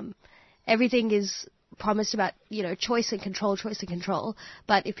everything is promised about, choice and control.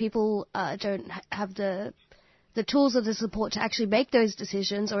 But if people don't have the tools or the support to actually make those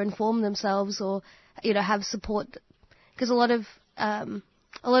decisions or inform themselves or, have support, because a lot of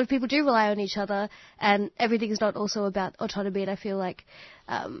people do rely on each other, and everything is not also about autonomy. And I feel like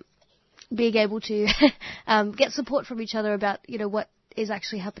being able to get support from each other about, what is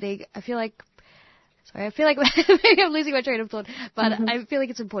actually happening. I feel like maybe I'm losing my train of thought, but I feel like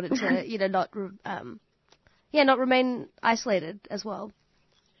it's important to, not remain isolated as well.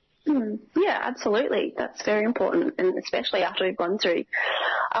 Yeah, absolutely. That's very important, and especially after we've gone through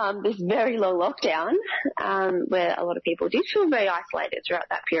this very long lockdown where a lot of people did feel very isolated throughout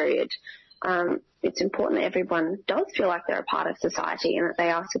that period. It's important that everyone does feel like they're a part of society and that they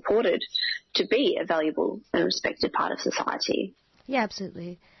are supported to be a valuable and respected part of society. Yeah,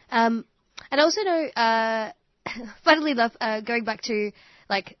 absolutely. And I also know, funnily enough, going back to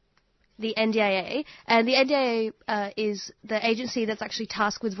the NDIA, and the NDIA is the agency that's actually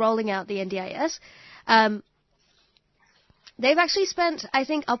tasked with rolling out the NDIS. They've actually spent, I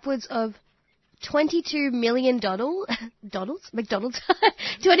think, upwards of $22 million, McDonald's,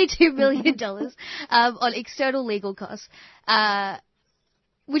 $22 million on external legal costs,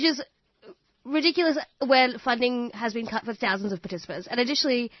 which is ridiculous when funding has been cut for thousands of participants. And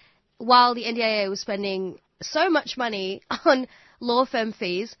additionally, while the NDIA was spending so much money on law firm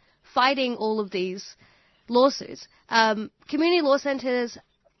fees, fighting all of these lawsuits, community law centres,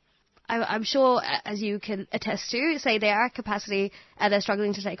 I'm sure, as you can attest to, say they are at capacity and they're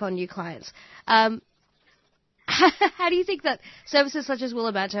struggling to take on new clients. How do you think that services such as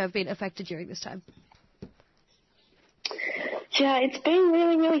Willamette have been affected during this time? Yeah, it's been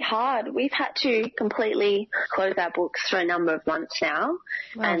really, really hard. We've had to completely close our books for a number of months now,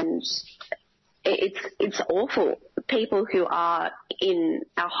 and it's awful. People who are in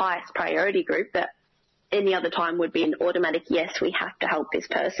our highest priority group that any other time would be an automatic, yes, we have to help this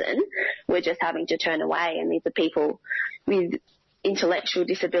person, we're just having to turn away. And these are people with intellectual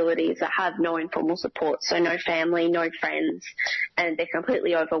disabilities that have no informal support, so no family, no friends, and they're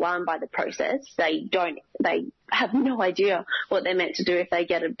completely overwhelmed by the process. They have no idea what they're meant to do if they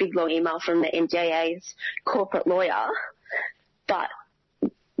get a big long email from the NDIA's corporate lawyer. But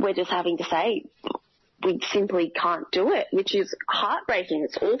we're just having to say, we simply can't do it, which is heartbreaking.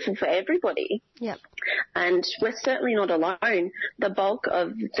 It's awful for everybody. Yep. And we're certainly not alone. The bulk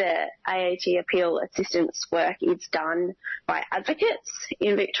of the AAT appeal assistance work is done by advocates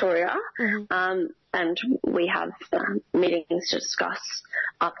in Victoria. And we have meetings to discuss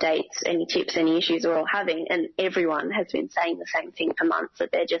updates, any tips, any issues we're all having. And everyone has been saying the same thing for months,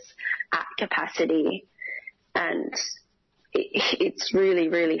 that they're just at capacity. And it's really,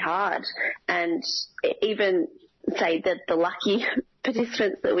 really hard. And even say that the lucky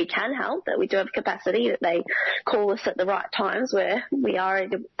participants that we can help, that we do have capacity, that they call us at the right times where we are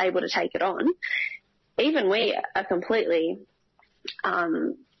able to take it on. Even we are completely,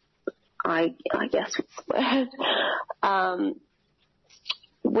 I guess what's the word?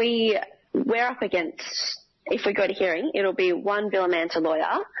 We're up against, if we go to hearing, it'll be one Villamanta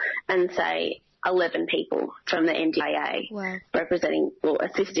lawyer and say 11 people from the NDIA representing or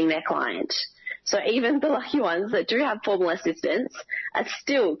assisting their client. So even the lucky ones that do have formal assistance are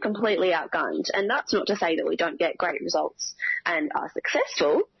still completely outgunned. And that's not to say that we don't get great results and are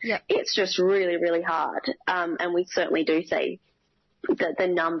successful. Yep. It's just really, really hard. And we certainly do see that the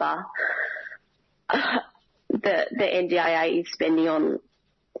number the NDIA is spending on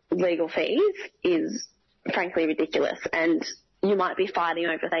legal fees is frankly ridiculous. And you might be fighting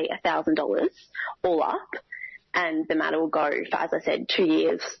over, say, $1,000 all up, and the matter will go for, as I said, 2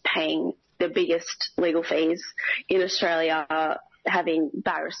 years paying the biggest legal fees in Australia, having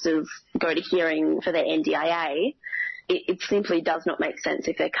barristers go to hearing for the NDIA. It simply does not make sense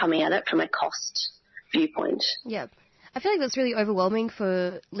if they're coming at it from a cost viewpoint. Yeah. I feel like that's really overwhelming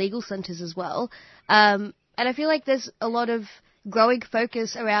for legal centres as well. And I feel like there's a lot of growing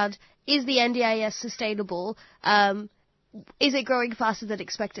focus around, is the NDIS sustainable? Is it growing faster than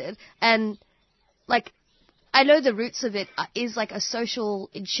expected? And, like, I know the roots of it is, like, a social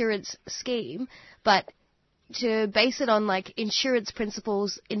insurance scheme, but to base it on, like, insurance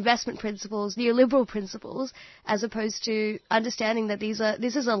principles, investment principles, neoliberal principles, as opposed to understanding that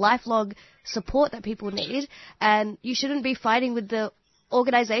this is a lifelong support that people need, and you shouldn't be fighting with the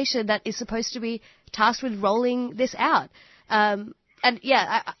organisation that is supposed to be tasked with rolling this out. And,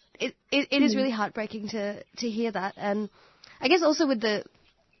 yeah, it is really heartbreaking to hear that. And I guess also with the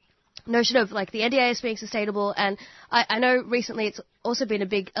notion of, like, the NDIS being sustainable, and I know recently it's also been a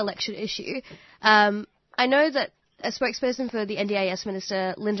big election issue. I know that a spokesperson for the NDIS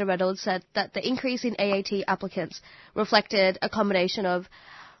Minister, Linda Reynolds, said that the increase in AAT applicants reflected a combination of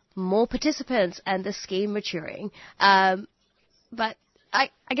more participants and the scheme maturing. But I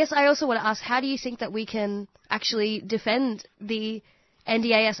guess I also want to ask, how do you think that we can actually defend the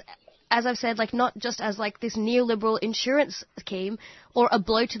NDIS, as I've said, like, not just as, like, this neoliberal insurance scheme or a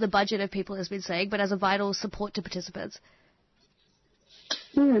blow to the budget, of people has been saying, but as a vital support to participants?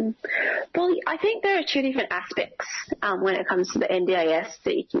 Well, I think there are two different aspects when it comes to the NDIS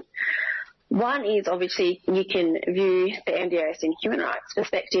that you can. One is, obviously, you can view the NDIS in human rights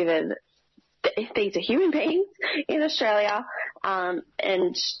perspective of these are human beings in Australia,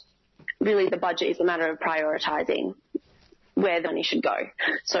 and really the budget is a matter of prioritising where the money should go.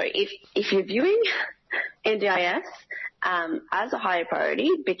 So if you're viewing NDIS as a higher priority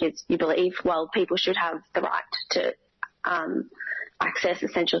because you believe, well, people should have the right to access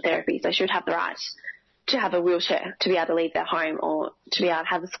essential therapies, they should have the right to have a wheelchair to be able to leave their home, or to be able to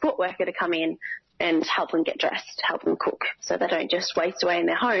have a support worker to come in and help them get dressed, help them cook, so they don't just waste away in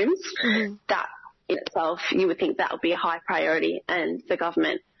their homes. That in itself, you would think that would be a high priority, and the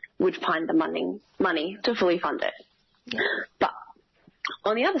government would find the money to fully fund it. But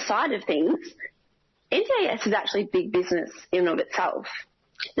on the other side of things, NDIS is actually big business in and of itself.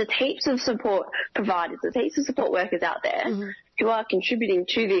 There's heaps of support providers, there's heaps of support workers out there who are contributing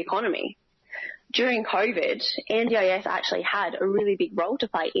to the economy. During COVID, NDIS actually had a really big role to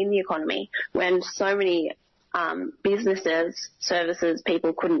play in the economy when so many businesses, services,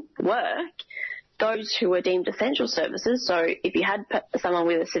 people couldn't work. Those who were deemed essential services, so if you had someone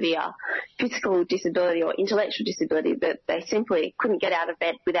with a severe physical disability or intellectual disability that they simply couldn't get out of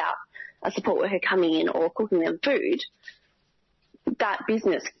bed without a support worker coming in or cooking them food, that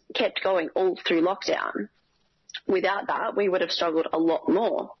business kept going all through lockdown. Without that, we would have struggled a lot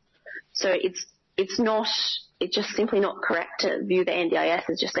more. So it's just simply not correct to view the NDIS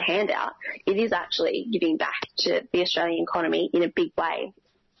as just a handout. It is actually giving back to the Australian economy in a big way.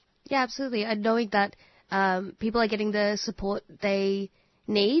 Yeah, absolutely. And knowing that people are getting the support they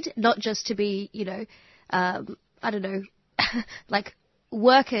need, not just to be, I don't know, like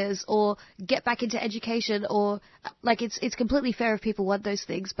workers or get back into education, or like it's completely fair if people want those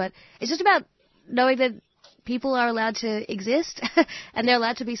things, but it's just about knowing that people are allowed to exist and they're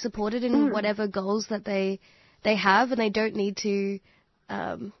allowed to be supported in whatever goals that they have, and they don't need to,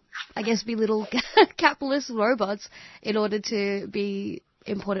 I guess, be little capitalist robots in order to be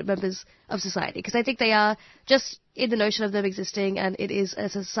important members of society. Because I think they are, just in the notion of them existing, and it is a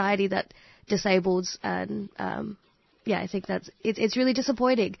society that disables, and I think it's really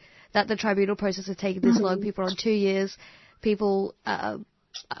disappointing that the tribunal process has taken this long. People are on 2 years. People,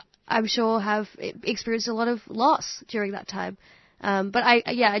 I'm sure, have experienced a lot of loss during that time. But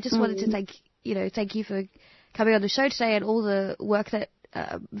I just wanted to thank you for coming on the show today and all the work that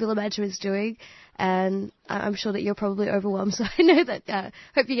Villa Manta is doing. And I'm sure that you're probably overwhelmed, so I know that.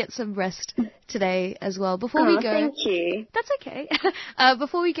 Hope you get some rest today as well. Before we go, thank you. That's okay.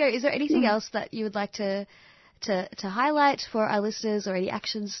 Before we go, is there anything else that you would like to highlight for our listeners, or any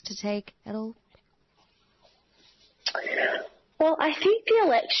actions to take at all? Well, I think the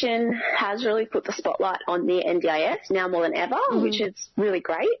election has really put the spotlight on the NDIS now more than ever, which is really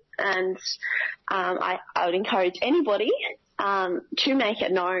great. And I would encourage anybody to make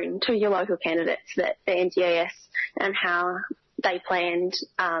it known to your local candidates that the NDIS and how they planned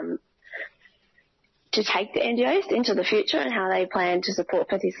to take the NDIS into the future, and how they plan to support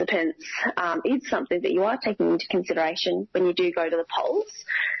participants is something that you are taking into consideration when you do go to the polls.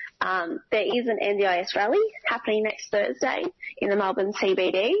 There is an NDIS rally happening next Thursday in the Melbourne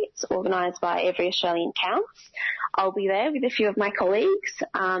CBD. It's organised by Every Australian Counts. I'll be there with a few of my colleagues,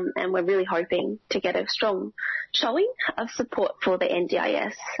 and we're really hoping to get a strong showing of support for the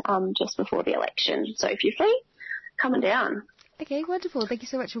NDIS just before the election. So if you're free, come on down. Okay, wonderful. Thank you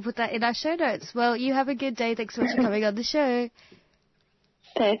so much for putting that in our show notes. Well, you have a good day. Thanks so much for coming on the show.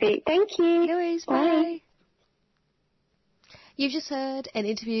 Perfect. Thank you. No worries. Bye. You've just heard an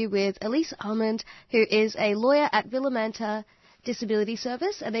interview with Elise Almond, who is a lawyer at Villa Manta Disability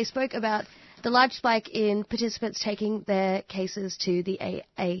Service, and they spoke about the large spike in participants taking their cases to the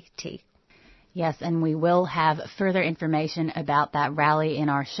AAT. Yes, and we will have further information about that rally in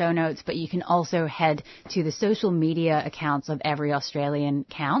our show notes, but you can also head to the social media accounts of Every Australian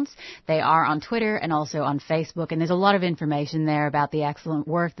Counts. They are on Twitter and also on Facebook, and there's a lot of information there about the excellent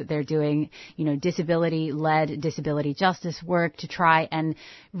work that they're doing, disability-led disability justice work to try and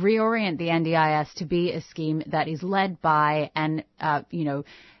reorient the NDIS to be a scheme that is led by and,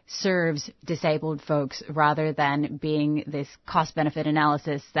 serves disabled folks rather than being this cost-benefit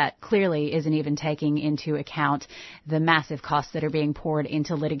analysis that clearly isn't even taking into account the massive costs that are being poured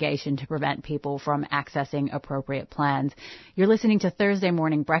into litigation to prevent people from accessing appropriate plans. You're listening to Thursday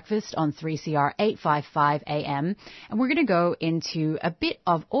Morning Breakfast on 3CR 855 AM, and we're going to go into a bit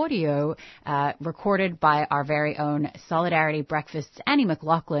of audio recorded by our very own Solidarity Breakfast's Annie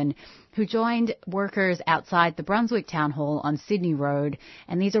McLaughlin, who joined workers outside the Brunswick Town Hall on Sydney Road.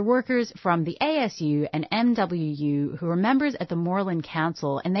 And these are workers from the ASU and MWU who are members at the Moreland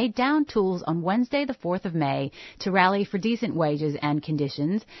Council, and they downed tools on Wednesday the 4th of May to rally for decent wages and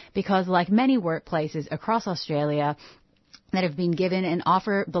conditions because, like many workplaces across Australia that have been given an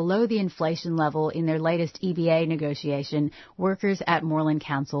offer below the inflation level in their latest EBA negotiation, workers at Moreland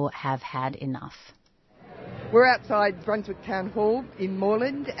Council have had enough. We're outside Brunswick Town Hall in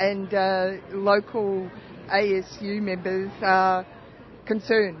Moreland, and local ASU members are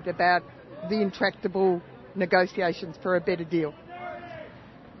concerned about the intractable negotiations for a better deal.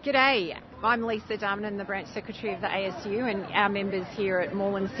 G'day, I'm Lisa Darmanin, the Branch Secretary of the ASU, and our members here at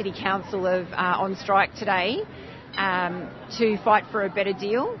Moreland City Council are on strike today to fight for a better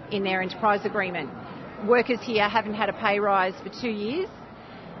deal in their enterprise agreement. Workers here haven't had a pay rise for 2 years,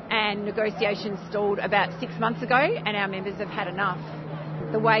 and negotiations stalled about 6 months ago, and our members have had enough.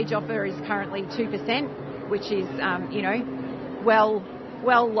 The wage offer is currently 2%, which is,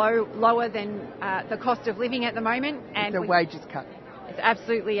 lower than the cost of living at the moment. And the wages cut. It's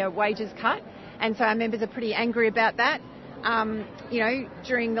absolutely a wages cut, and so our members are pretty angry about that.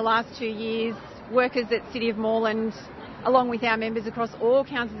 During the last 2 years, workers at City of Moreland, along with our members across all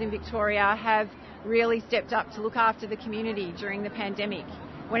councils in Victoria, have really stepped up to look after the community during the pandemic.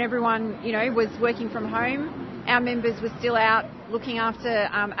 When everyone, was working from home, our members were still out looking after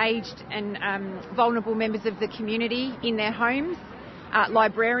aged and vulnerable members of the community in their homes.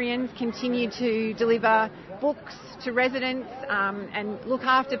 Librarians continued to deliver books to residents and look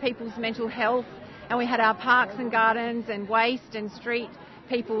after people's mental health. And we had our parks and gardens and waste and street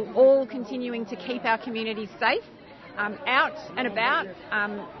people all continuing to keep our community safe, out and about.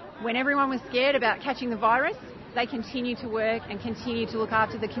 When everyone was scared about catching the virus, they continue to work and continue to look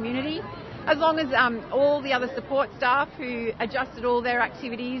after the community, as long as all the other support staff who adjusted all their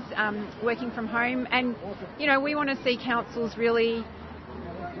activities working from home. And, we want to see councils really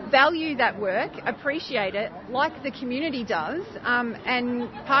value that work, appreciate it, like the community does, and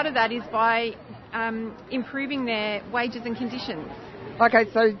part of that is by improving their wages and conditions. Okay,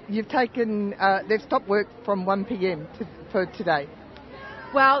 so you've taken, they've stopped work from 1 p.m. for today.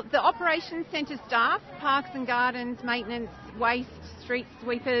 Well, the operations centre staff, parks and gardens, maintenance, waste, street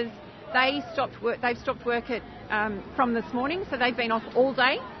sweepers, they've stopped work from this morning, so they've been off all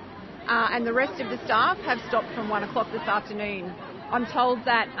day, and the rest of the staff have stopped from 1 o'clock this afternoon. I'm told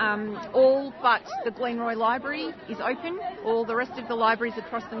that all but the Glenroy Library is open. All the rest of the libraries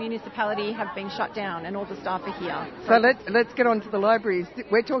across the municipality have been shut down, and all the staff are here. So let's get on to the libraries.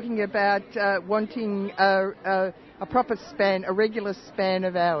 We're talking about wanting a proper span, a regular span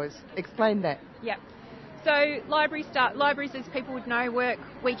of hours. Explain that. Yep. So libraries, as people would know, work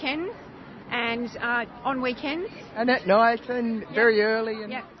weekends and on weekends. And at night and very early.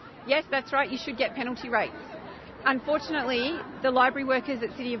 And Yes, that's right. You should get penalty rates. Unfortunately, the library workers at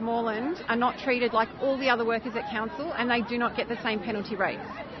City of Moreland are not treated like all the other workers at council, and they do not get the same penalty rates.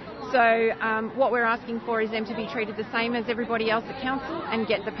 So what we're asking for is them to be treated the same as everybody else at council and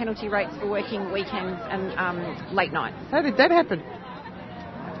get the penalty rates for working weekends and late nights. How did that happen?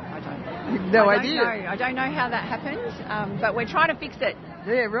 I don't know how that happened, but we're trying to fix it.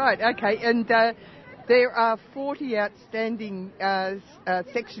 Yeah, right. Okay. And there are 40 outstanding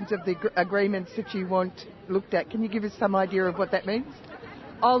sections of the agreements that you want looked at. Can you give us some idea of what that means?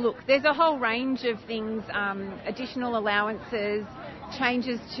 Oh, look, there's a whole range of things, additional allowances,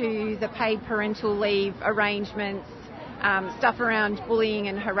 changes to the paid parental leave arrangements, stuff around bullying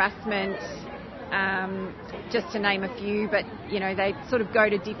and harassment, just to name a few, but, they sort of go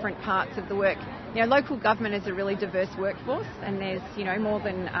to different parts of the work. Local government is a really diverse workforce, and there's, more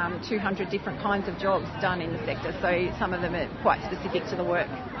than 200 different kinds of jobs done in the sector, so some of them are quite specific to the work.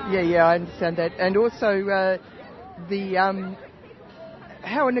 Yeah, I understand that. And also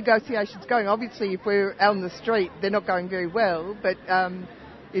how are negotiations going? Obviously, if we're out on the street, they're not going very well, but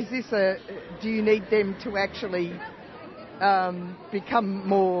do you need them to actually become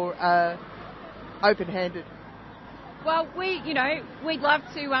more open-handed? Well, we'd love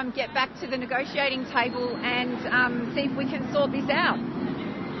to get back to the negotiating table and see if we can sort this out.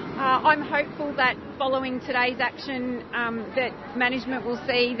 I'm hopeful that following today's action that management will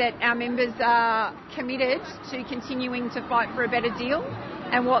see that our members are committed to continuing to fight for a better deal,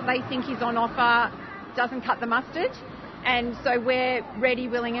 and what they think is on offer doesn't cut the mustard. And so we're ready,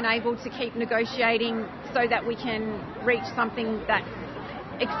 willing and able to keep negotiating so that we can reach something that's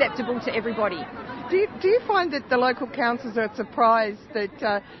acceptable to everybody. Do you find that the local councils are surprised that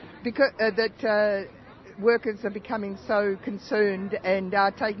workers are becoming so concerned and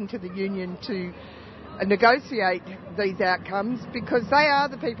are taking to the union to negotiate these outcomes, because they are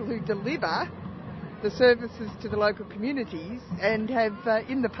the people who deliver the services to the local communities and have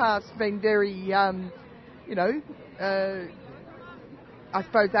in the past been very, I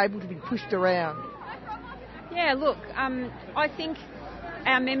suppose, able to be pushed around? Yeah, look, I think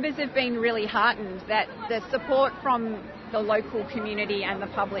our members have been really heartened that the support from the local community and the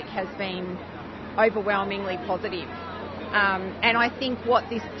public has been overwhelmingly positive. And I think what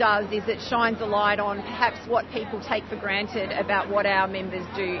this does is it shines a light on perhaps what people take for granted about what our members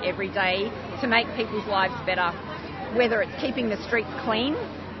do every day to make people's lives better, whether it's keeping the streets clean,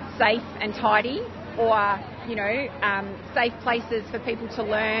 safe and tidy, or, safe places for people to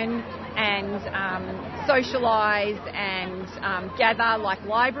learn and socialise and gather like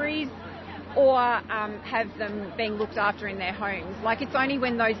libraries, or have them being looked after in their homes. Like, it's only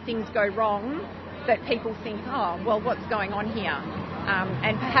when those things go wrong that people think, oh, well, what's going on here?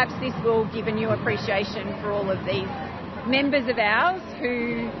 And perhaps this will give a new appreciation for all of these members of ours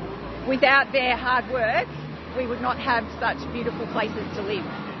who, without their hard work, we would not have such beautiful places to live.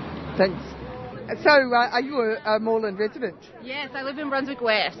 Thanks. So, are you a Moreland resident? Yes, I live in Brunswick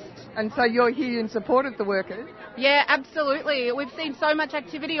West. And so you're here in support of the workers? Yeah, absolutely. We've seen so much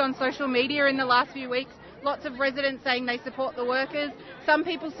activity on social media in the last few weeks. Lots of residents saying they support the workers. Some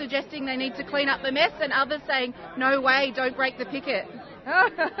people suggesting they need to clean up the mess, and others saying, no way, don't break the picket.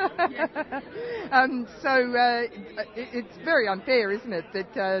 It's very unfair, isn't it,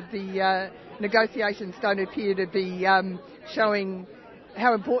 that the negotiations don't appear to be showing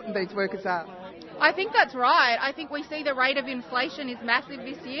how important these workers are? I think that's right. I think we see the rate of inflation is massive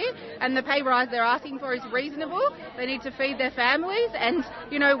this year, and the pay rise they're asking for is reasonable. They need to feed their families, and,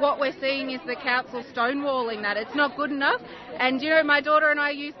 what we're seeing is the council stonewalling that. It's not good enough. And, my daughter and I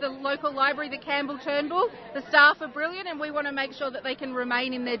use the local library, the Campbell Turnbull. The staff are brilliant, and we want to make sure that they can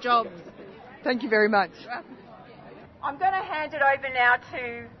remain in their jobs. Thank you very much. I'm going to hand it over now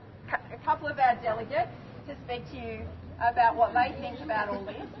to a couple of our delegates to speak to you about what they think about all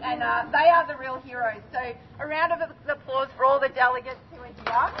this, and they are the real heroes. So a round of applause for all the delegates who are here.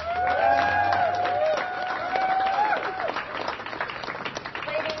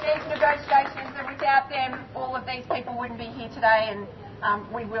 Leading these negotiations, and without them, all of these people wouldn't be here today, and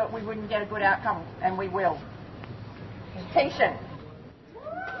we wouldn't get a good outcome, and we will. Tishan.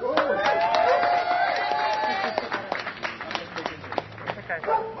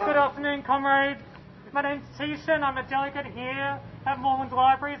 Good afternoon, comrades. My name's Tishan. I'm a delegate here at Moreland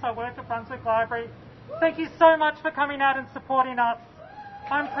Libraries. I work at Brunswick Library. Thank you so much for coming out and supporting us.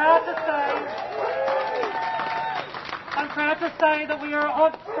 I'm proud to say that we are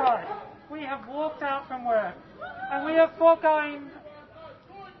on strike. We have walked out from work, and we are foregoing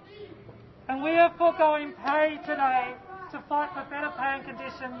pay today to fight for better paying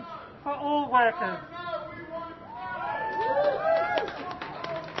conditions for all workers.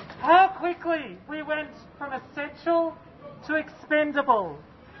 How quickly we went from essential to expendable.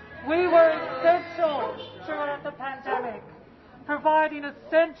 We were essential throughout the pandemic, providing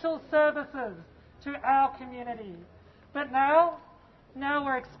essential services to our community. But now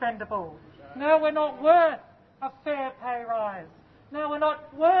we're expendable. Now we're not worth a fair pay rise. Now we're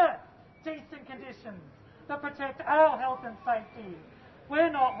not worth decent conditions that protect our health and safety. We're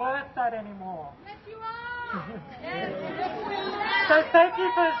not worth that anymore. Yes, you are. So thank you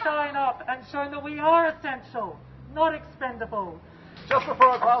for showing up and showing that we are essential, not expendable. Just before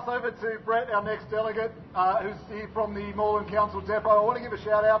I pass over to Brett, our next delegate, who's here from the Moreland Council Depot, I want to give a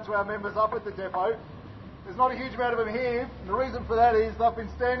shout out to our members up at the depot. There's not a huge amount of them here. And the reason for that is they've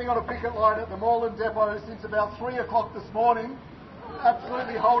been standing on a picket line at the Moreland Depot since about 3 o'clock this morning,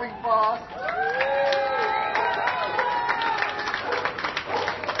 absolutely holding fast.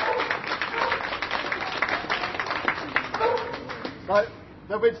 So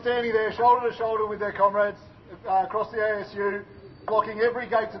they've been standing there shoulder to shoulder with their comrades across the ASU, blocking every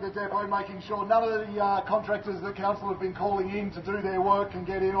gate to the depot, making sure none of the contractors that council have been calling in to do their work can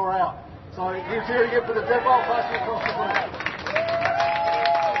get in or out. So here's hearing it for the depot. I'll pass you across the board.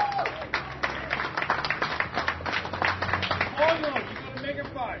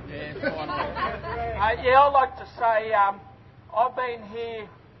 Yeah, I'd like to say I've been here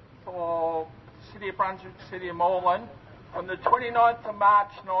for City of Brunswick, City of Moreland from the 29th of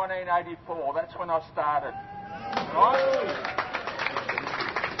March 1984. That's when I started. Right?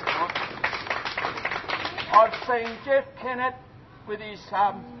 I've seen Jeff Kennett with his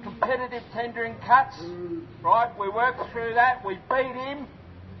competitive tendering cuts. Right? We worked through that. We beat him.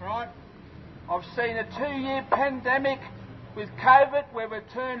 Right? I've seen a 2-year pandemic with COVID where we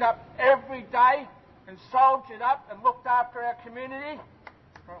turned up every day and soldiered up and looked after our community.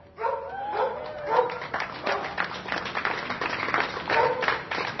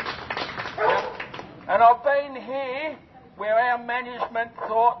 And I've been here where our management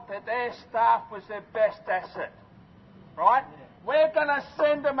thought that their staff was their best asset. Right? We're going to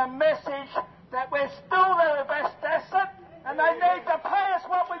send them a message that we're still their best asset and they need to pay us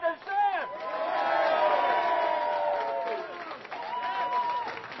what we deserve.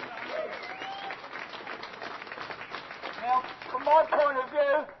 Now, from my point of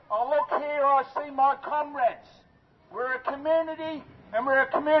view, I look here, I see my comrades. We're a community and we're a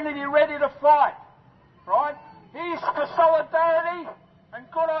community ready to fight. Right? Here's for solidarity and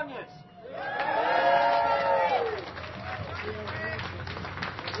good on you.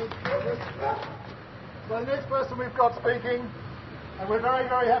 So the next person we've got speaking, and we're very,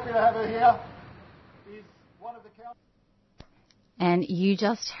 very happy to have her here, is one of the council. And you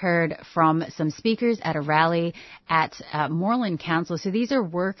just heard from some speakers at a rally at Moreland Council. So these are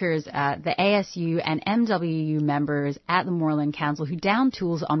workers, the ASU and MWU members at the Moreland Council who downed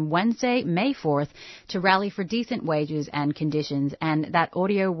tools on Wednesday, May 4th, to rally for decent wages and conditions. And that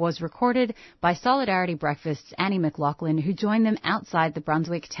audio was recorded by Solidarity Breakfast's Annie McLaughlin, who joined them outside the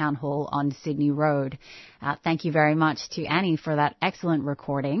Brunswick Town Hall on Sydney Road. Thank you very much to Annie for that excellent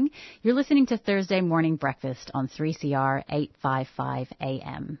recording. You're listening to Thursday Morning Breakfast on 3CR 855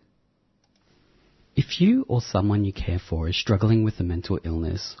 AM. If you or someone you care for is struggling with a mental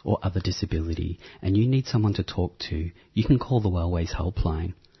illness or other disability and you need someone to talk to, you can call the Wellways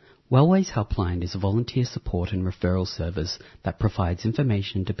Helpline. Wellways Helpline is a volunteer support and referral service that provides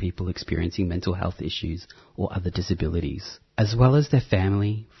information to people experiencing mental health issues or other disabilities, as well as their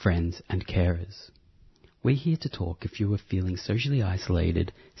family, friends and carers. We're here to talk if you are feeling socially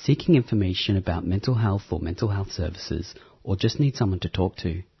isolated, seeking information about mental health or mental health services, or just need someone to talk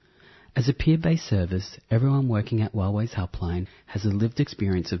to. As a peer-based service, everyone working at Wellways Helpline has a lived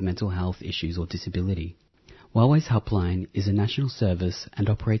experience of mental health issues or disability. Wellways Helpline is a national service and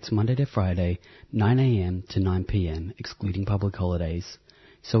operates Monday to Friday, 9 a.m. to 9 p.m., excluding public holidays.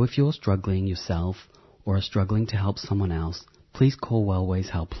 So if you're struggling yourself or are struggling to help someone else, please call Wellways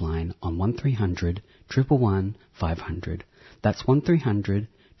Helpline on 1300 111 500. That's 1300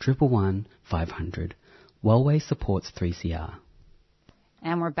 111 500. Wellways supports 3CR.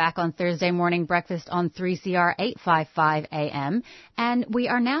 And we're back on Thursday morning breakfast on 3CR 855 AM. And we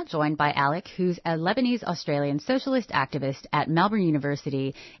are now joined by Alec, who's a Lebanese-Australian socialist activist at Melbourne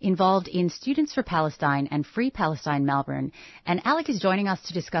University, involved in Students for Palestine and Free Palestine Melbourne. And Alec is joining us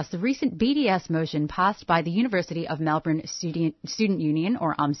to discuss the recent BDS motion passed by the University of Melbourne Student Union,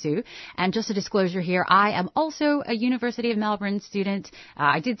 or UMSU. And just a disclosure here, I am also a University of Melbourne student.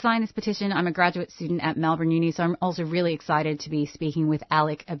 I did sign this petition. I'm a graduate student at Melbourne Uni, so I'm also really excited to be speaking with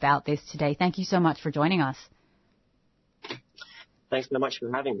Alec about this today. Thank you so much for joining us. Thanks so much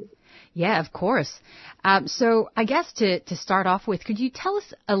for having me. Yeah, of course. So I guess to start off with, could you tell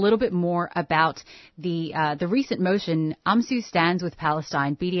us a little bit more about the recent motion, UMSU Stands with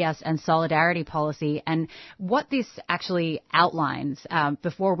Palestine, BDS and Solidarity Policy, and what this actually outlines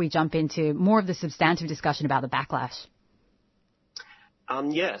before we jump into more of the substantive discussion about the backlash?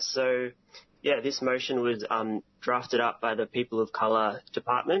 This motion was drafted up by the People of Colour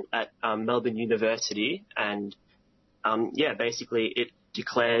Department at Melbourne University, and basically it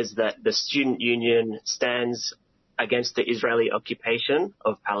declares that the student union stands against the Israeli occupation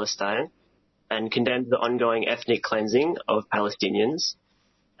of Palestine and condemns the ongoing ethnic cleansing of Palestinians,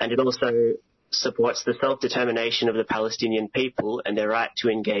 and it also supports the self-determination of the Palestinian people and their right to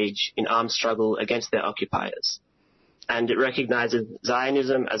engage in armed struggle against their occupiers. And it recognizes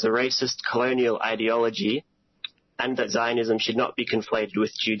Zionism as a racist colonial ideology and that Zionism should not be conflated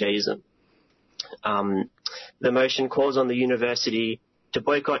with Judaism. The motion calls on the university to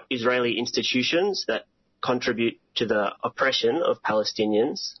boycott Israeli institutions that contribute to the oppression of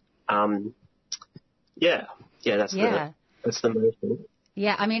Palestinians. That's the motion.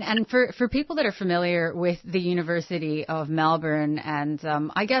 Yeah, I mean, and for people that are familiar with the University of Melbourne and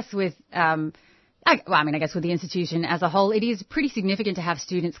I guess with with the institution as a whole, it is pretty significant to have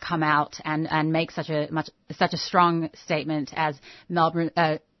students come out and make such a strong statement as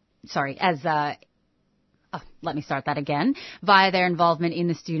via their involvement in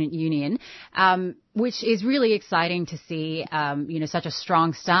the student union, which is really exciting to see, such a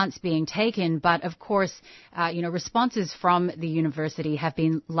strong stance being taken. But of course, responses from the university have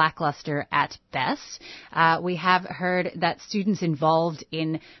been lackluster at best. We have heard that students involved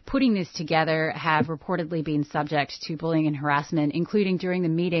in putting this together have reportedly been subject to bullying and harassment, including during the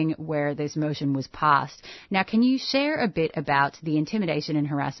meeting where this motion was passed. Now, can you share a bit about the intimidation and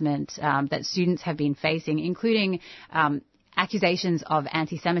harassment that students have been facing, including accusations of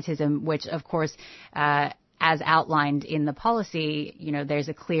anti-Semitism, which, of course, as outlined in the policy, there's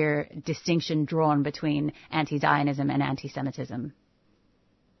a clear distinction drawn between anti-Zionism and anti-Semitism.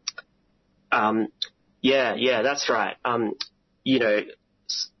 That's right.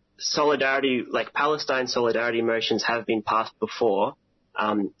 Solidarity, like Palestine solidarity motions have been passed before.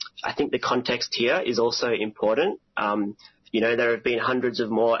 I think the context here is also important. There have been hundreds of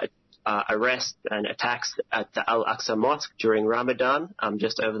more arrests and attacks at the Al-Aqsa Mosque during Ramadan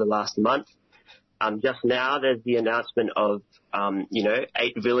just over the last month. Just now there's the announcement of,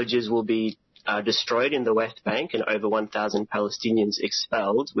 8 villages will be destroyed in the West Bank and over 1,000 Palestinians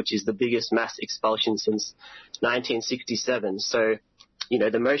expelled, which is the biggest mass expulsion since 1967. So,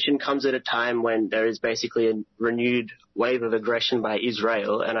 the motion comes at a time when there is basically a renewed wave of aggression by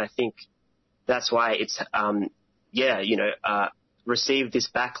Israel, and I think that's why it's, received this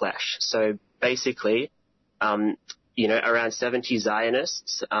backlash. So basically, around 70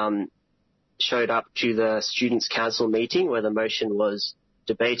 Zionists showed up to the Students' Council meeting where the motion was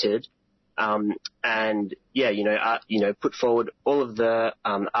debated, put forward all of the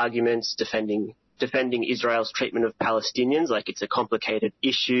arguments defending Israel's treatment of Palestinians, like it's a complicated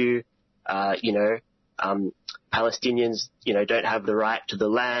issue. Palestinians, don't have the right to the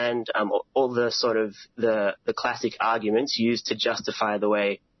land, all the sort of the classic arguments used to justify the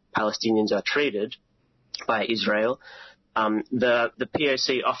way Palestinians are treated by Israel. The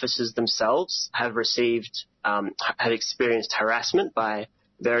POC officers themselves have experienced harassment by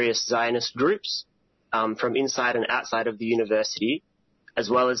various Zionist groups from inside and outside of the university, as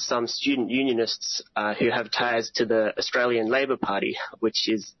well as some student unionists who have ties to the Australian Labor Party, which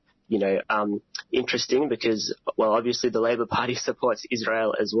is interesting because, obviously the Labor Party supports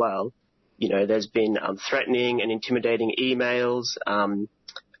Israel as well. There's been threatening and intimidating emails,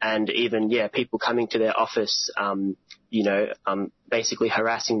 and even, people coming to their office, basically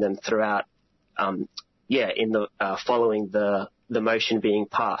harassing them throughout, following the motion being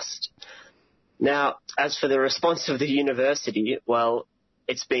passed. Now, as for the response of the university, well,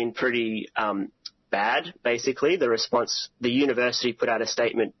 it's been pretty bad, basically. The university put out a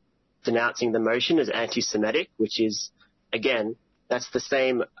statement denouncing the motion as anti-Semitic, which is, again, that's the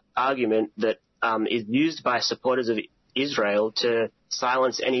same argument that is used by supporters of Israel to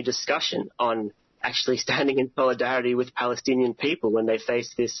silence any discussion on actually standing in solidarity with Palestinian people when they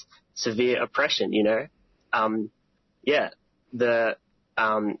face this severe oppression, I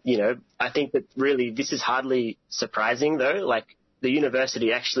think that really this is hardly surprising, though. Like, the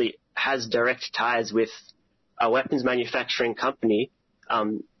university actually has direct ties with a weapons manufacturing company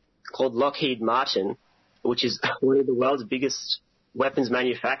called Lockheed Martin, which is one of the world's biggest weapons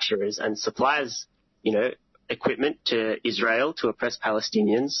manufacturers and supplies, equipment to Israel to oppress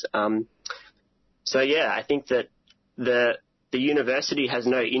Palestinians. I think that the university has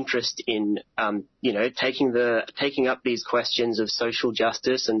no interest in, taking up these questions of social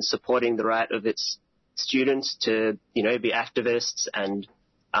justice and supporting the right of its students to, be activists and,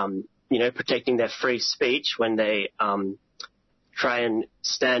 protecting their free speech when they try and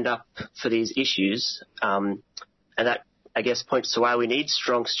stand up for these issues. And that, I guess, points to why we need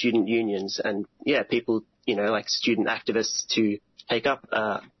strong student unions and, people, like student activists to take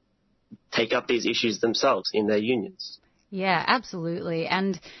up these issues themselves in their unions. Yeah, absolutely.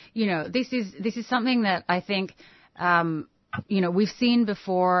 And, this is something that I think, we've seen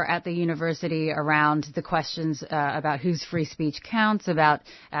before at the university around the questions about whose free speech counts, about,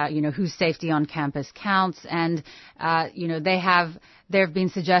 whose safety on campus counts. And, there have been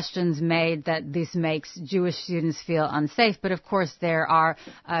suggestions made that this makes Jewish students feel unsafe. But of course, there are,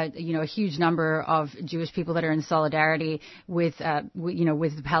 a huge number of Jewish people that are in solidarity with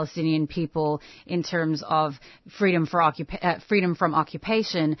the Palestinian people in terms of freedom from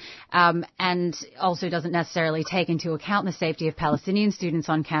occupation, and also doesn't necessarily take into account the safety of Palestinian students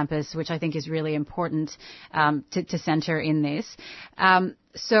on campus, which I think is really important to center in this.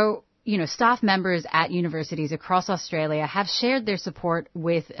 Staff members at universities across Australia have shared their support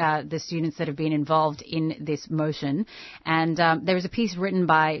with the students that have been involved in this motion. And there was a piece written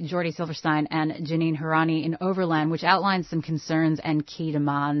by Jordi Silverstein and Janine Hirani in Overland, which outlines some concerns and key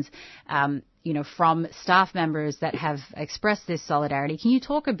demands, from staff members that have expressed this solidarity. Can you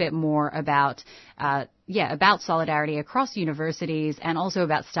talk a bit more about solidarity across universities and also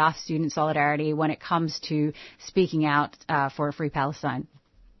about staff-student solidarity when it comes to speaking out for a free Palestine?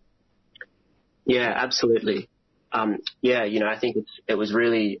 Yeah, absolutely. I think it was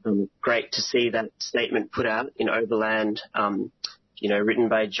really great to see that statement put out in Overland, written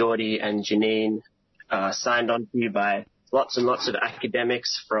by Jordi and Janine, signed on to by lots and lots of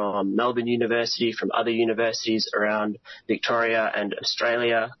academics from Melbourne University, from other universities around Victoria and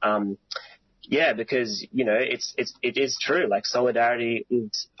Australia. Because, it is true. Like, solidarity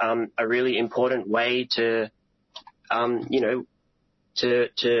is a really important way to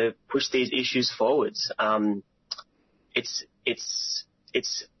push these issues forwards. We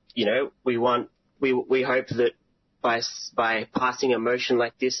hope that by passing a motion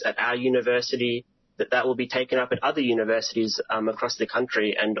like this at our university, that will be taken up at other universities across the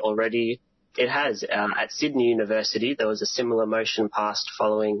country, and already it has. At Sydney University, there was a similar motion passed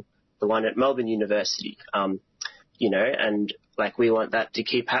following the one at Melbourne University. And we want that to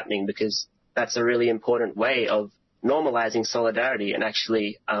keep happening, because that's a really important way of normalizing solidarity and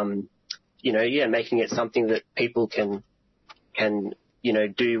actually, making it something that people can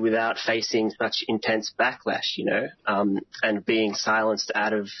do without facing such intense backlash, and being silenced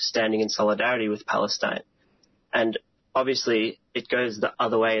out of standing in solidarity with Palestine. And obviously it goes the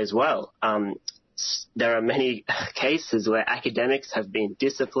other way as well. There are many cases where academics have been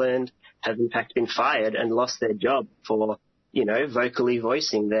disciplined, have in fact been fired and lost their job for, vocally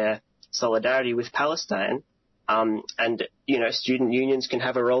voicing their solidarity with Palestine. Student unions can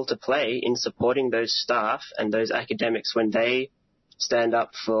have a role to play in supporting those staff and those academics when they stand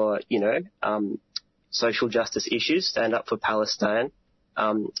up for, social justice issues, stand up for Palestine,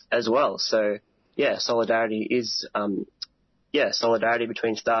 as well. So, solidarity is, solidarity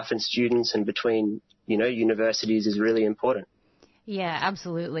between staff and students and between, universities is really important. Yeah,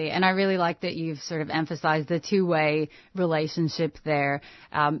 absolutely. And I really like that you've sort of emphasized the two-way relationship there,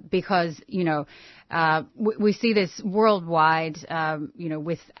 because, we see this worldwide,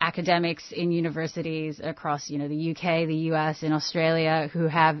 with academics in universities across, the UK, the US, and Australia who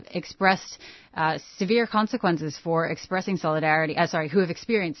have expressed severe consequences for expressing solidarity, who have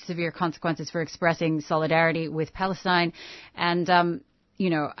experienced severe consequences for expressing solidarity with Palestine. And, I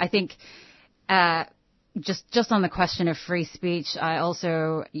think just on the question of free speech, I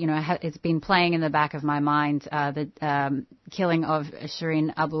also, it's been playing in the back of my mind, the killing of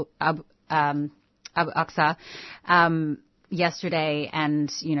Shireen Abu Aqsa yesterday,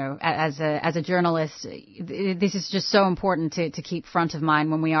 and as a journalist, this is just so important to keep front of mind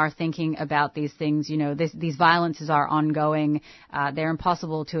when we are thinking about these things. These violences are ongoing. They're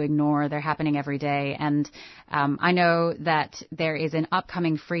impossible to ignore. They're happening every day, and I know that there is an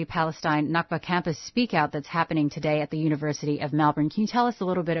upcoming Free Palestine Nakba campus speak out that's happening today at the University of Melbourne. Can you tell us a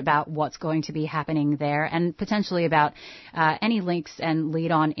little bit about what's going to be happening there, and potentially about any links and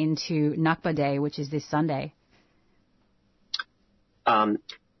lead on into Nakba Day, which is this Sunday?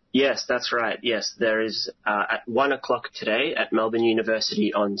 Yes, that's right. Yes, there is at 1 o'clock today at Melbourne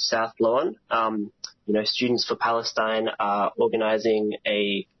University on South Lawn. Students for Palestine are organising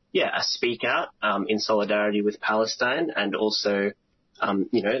a speak out in solidarity with Palestine, and also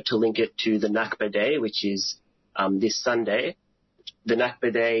to link it to the Nakba Day, which is this Sunday. The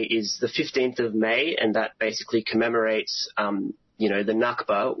Nakba Day is the 15th of May, and that basically commemorates the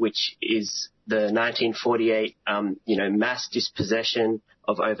Nakba, which is the 1948, mass dispossession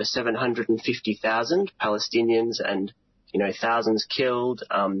of over 750,000 Palestinians, and, thousands killed,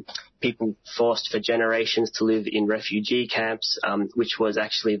 people forced for generations to live in refugee camps, which was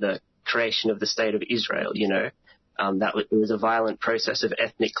actually the creation of the state of Israel, it was a violent process of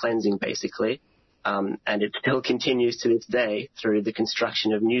ethnic cleansing, basically, and it still continues to this day through the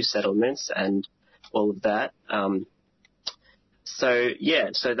construction of new settlements and all of that. So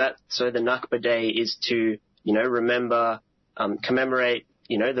the Nakba Day is to, remember, commemorate,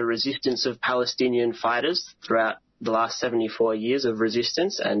 the resistance of Palestinian fighters throughout the last 74 years of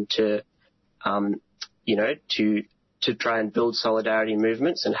resistance, and to try and build solidarity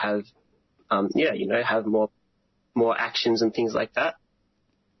movements and have, have more actions and things like that.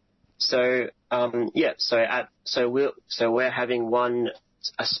 So we're having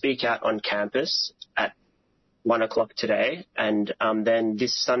a speak out on campus at 1 o'clock today, and then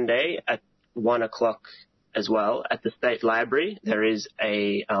this Sunday at 1 o'clock as well at the State Library there is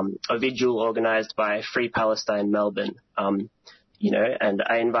a vigil organised by Free Palestine Melbourne, and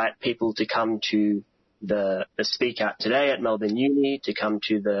I invite people to come to the speak out today at Melbourne Uni, to come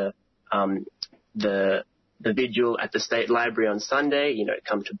to the vigil at the State Library on Sunday.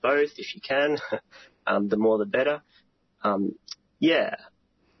 Come to both if you can. The more the better.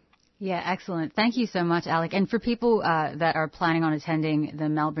 Yeah, excellent. Thank you so much, Alec. And for people that are planning on attending the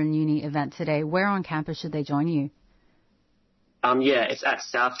Melbourne Uni event today, where on campus should they join you? It's at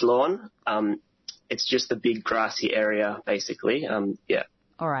South Lawn. It's just a big grassy area, basically.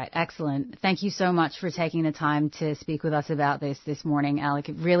 All right, excellent. Thank you so much for taking the time to speak with us about this morning, Alec.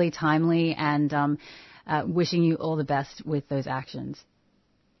 Really timely, and wishing you all the best with those actions.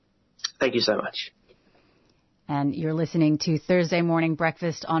 Thank you so much. And you're listening to Thursday Morning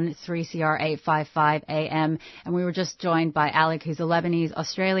Breakfast on 3CR 855 AM. And we were just joined by Alec, who's a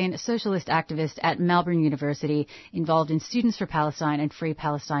Lebanese-Australian socialist activist at Melbourne University, involved in Students for Palestine and Free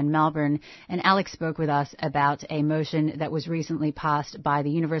Palestine Melbourne. And Alec spoke with us about a motion that was recently passed by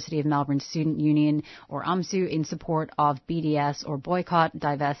the University of Melbourne Student Union, or UMSU, in support of BDS, or boycott,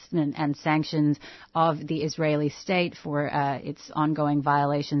 divestment and sanctions of the Israeli state for its ongoing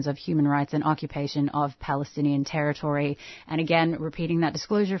violations of human rights and occupation of Palestinian territory. And again, repeating that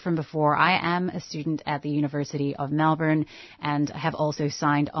disclosure from before, I am a student at the University of Melbourne and have also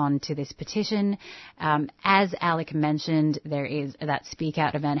signed on to this petition. As Alec mentioned, there is that Speak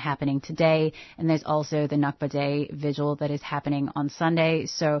Out event happening today, and there's also the Nakba Day vigil that is happening on Sunday.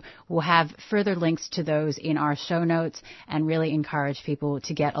 So we'll have further links to those in our show notes, and really encourage people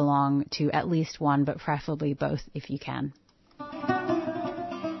to get along to at least one, but preferably both if you can.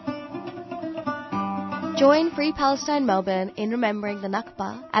 Join Free Palestine Melbourne in remembering the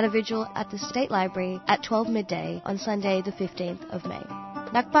Nakba at a vigil at the State Library at 12 midday on Sunday the 15th of May.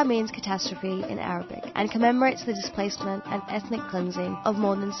 Nakba means catastrophe in Arabic and commemorates the displacement and ethnic cleansing of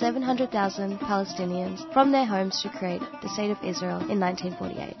more than 700,000 Palestinians from their homes to create the State of Israel in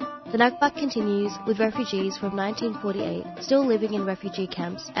 1948. The Nakba continues with refugees from 1948 still living in refugee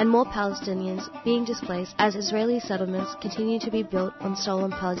camps and more Palestinians being displaced as Israeli settlements continue to be built on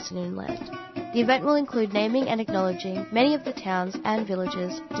stolen Palestinian land. The event will include naming and acknowledging many of the towns and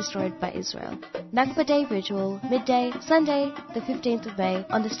villages destroyed by Israel. Nakba Day Vigil, midday, Sunday, the 15th of May,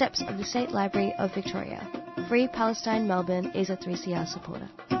 on the steps of the State Library of Victoria. Free Palestine Melbourne is a 3CR supporter.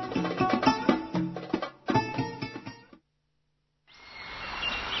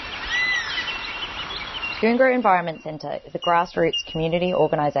 Goongerah Environment Centre is a grassroots community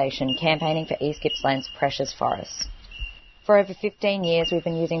organisation campaigning for East Gippsland's precious forests. For over 15 years, we've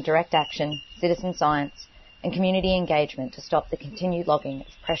been using direct action, citizen science, and community engagement to stop the continued logging of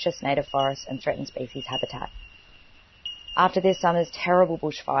precious native forests and threatened species habitat. After this summer's terrible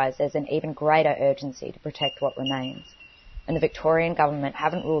bushfires, there's an even greater urgency to protect what remains, and the Victorian government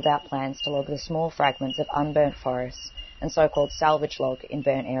haven't ruled out plans to log the small fragments of unburnt forests and so-called salvage log in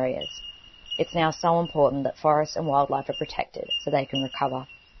burnt areas. It's now so important that forests and wildlife are protected so they can recover.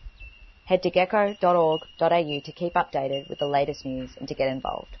 Head to gecko.org.au to keep updated with the latest news and to get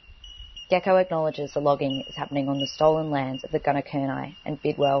involved. Gecko acknowledges the logging is happening on the stolen lands of the Gunaikurnai and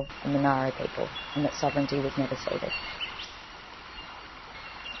Bidwell and Monaro people, and that sovereignty was never ceded.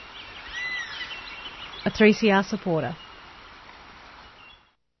 A 3CR supporter.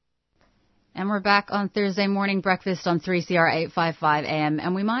 And we're back on Thursday morning breakfast on 3CR 855 AM,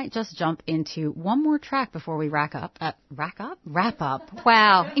 and we might just jump into one more track before we wrap up.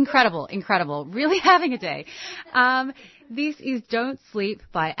 Wow, incredible. Really having a day. This is Don't Sleep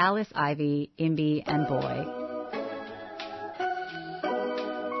by Alice Ivy, Imbi and Boy.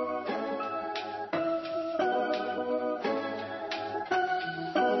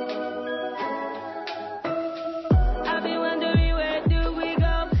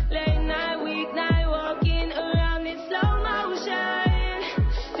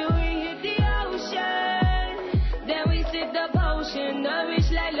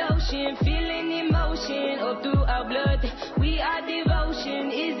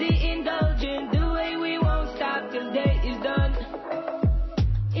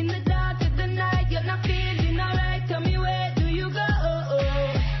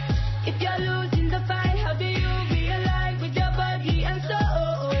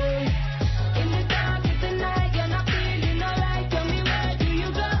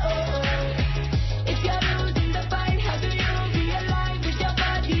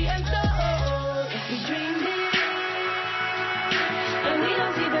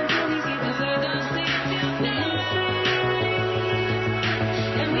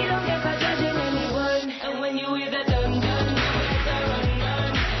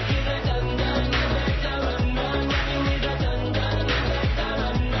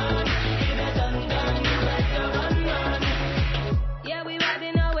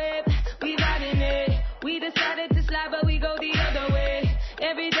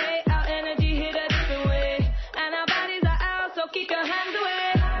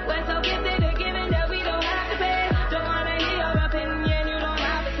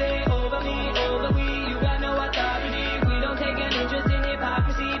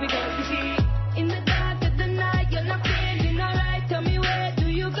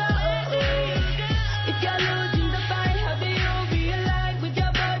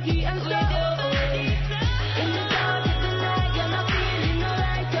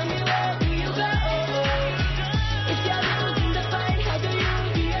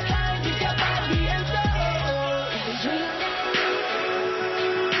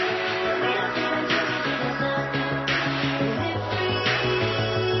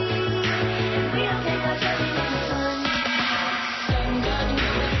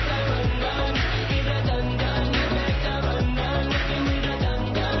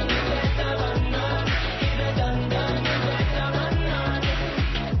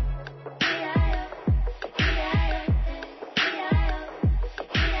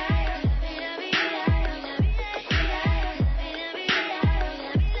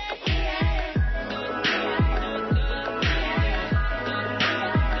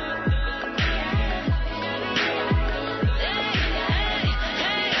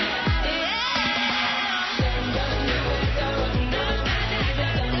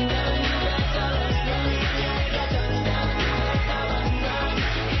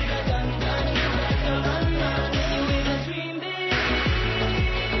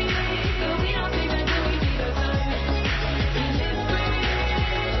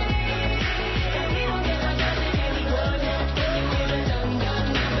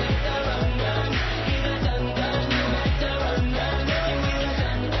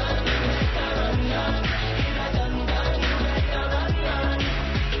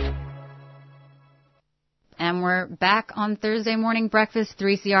 And we're back on Thursday morning breakfast,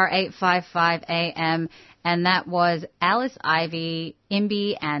 3CR 855 AM. And that was Alice Ivy,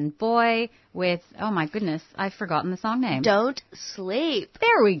 Imbi and Boy with, oh my goodness, I've forgotten the song name. Don't Sleep.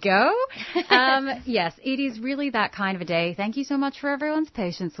 There we go. Yes, it is really that kind of a day. Thank you so much for everyone's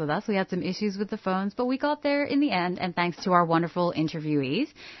patience with us. We had some issues with the phones, but we got there in the end, and thanks to our wonderful interviewees.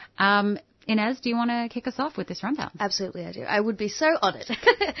 Inez, do you want to kick us off with this rundown? Absolutely, I do. I would be so honoured.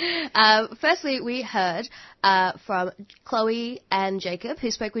 Firstly, we heard from Chloe and Jacob, who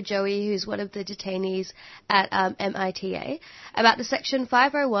spoke with Joey, who's one of the detainees at MITA, about the Section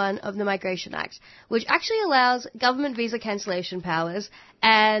 501 of the Migration Act, which actually allows government visa cancellation powers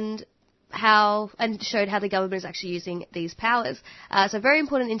and showed how the government is actually using these powers. So a very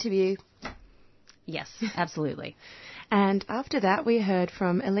important interview. Yes, absolutely. And after that, we heard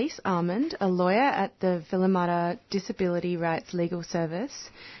from Elise Armand, a lawyer at the Villamutter Disability Rights Legal Service,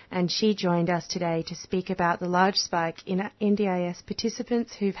 and she joined us today to speak about the large spike in NDIS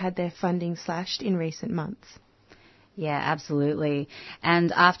participants who've had their funding slashed in recent months. Yeah, absolutely.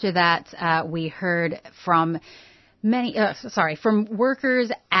 And after that, we heard from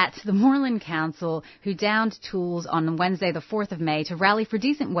workers at the Moreland Council who downed tools on Wednesday, the 4th of May, to rally for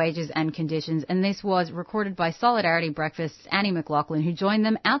decent wages and conditions. And this was recorded by Solidarity Breakfast's Annie McLaughlin, who joined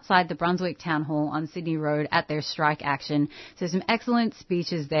them outside the Brunswick Town Hall on Sydney Road at their strike action. So some excellent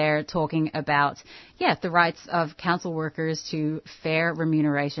speeches there talking about, the rights of council workers to fair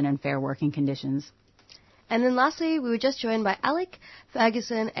remuneration and fair working conditions. And then lastly, we were just joined by Alec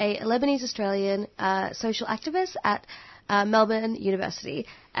Ferguson, a Lebanese-Australian social activist at Melbourne University.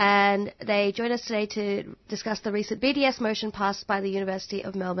 And they joined us today to discuss the recent BDS motion passed by the University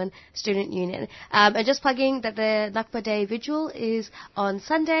of Melbourne Student Union. And just plugging that the Nakba Day Vigil is on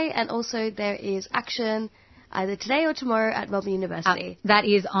Sunday, and also there is action either today or tomorrow at Melbourne University. That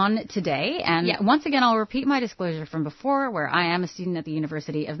is on today. And once again, I'll repeat my disclosure from before, where I am a student at the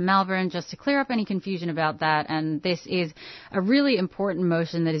University of Melbourne, just to clear up any confusion about that. And this is a really important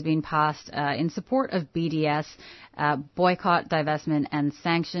motion that is being passed in support of BDS, boycott, divestment, and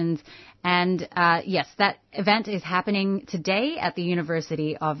sanctions. And yes, that event is happening today at the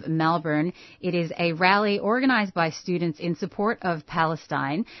University of Melbourne. It is a rally organized by students in support of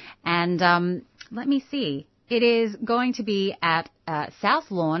Palestine. And let me see. It is going to be at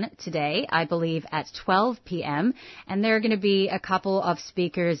South Lawn today, I believe, at 12 p.m. And there are going to be a couple of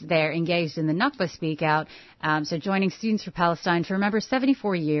speakers there engaged in the Nakba Speak Out. So joining Students for Palestine to remember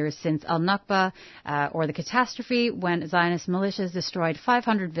 74 years since Al-Nakba, or the catastrophe when Zionist militias destroyed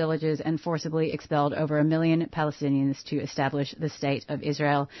 500 villages and forcibly expelled over 1 million Palestinians to establish the State of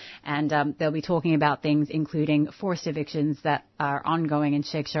Israel. And they'll be talking about things including forced evictions that are ongoing in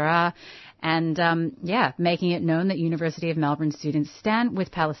Sheikh Jarrah. And, making it known that University of Melbourne students stand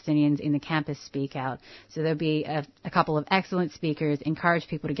with Palestinians in the campus Speak Out. So there'll be a couple of excellent speakers, encourage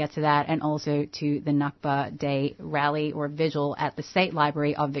people to get to that, and also to the Nakba Day rally or vigil at the State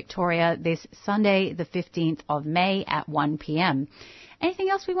Library of Victoria this Sunday, the 15th of May at 1 p.m. Anything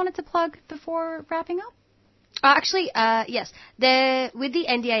else we wanted to plug before wrapping up? Yes. With the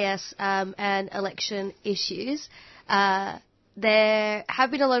NDIS and election issues, there have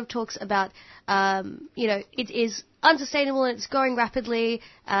been a lot of talks about, it is unsustainable and it's growing rapidly,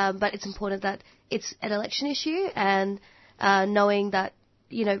 but it's important that it's an election issue, and knowing that,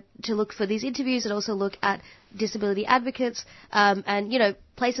 to look for these interviews and also look at disability advocates, and,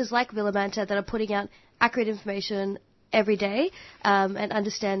 places like Villamanta that are putting out accurate information every day, and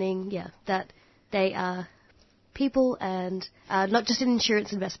understanding, that they are people and not just an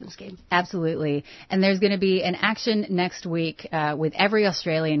insurance investment scheme. Absolutely. And there's going to be an action next week with Every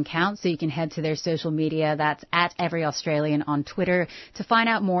Australian Counts, so you can head to their social media. That's at Every Australian on Twitter to find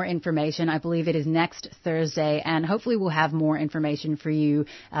out more information. I believe it is next Thursday, and hopefully we'll have more information for you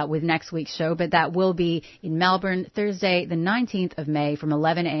with next week's show. But that will be in Melbourne, Thursday, the 19th of May from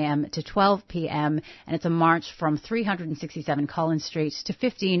 11 a.m. to 12 p.m. And it's a march from 367 Collins Street to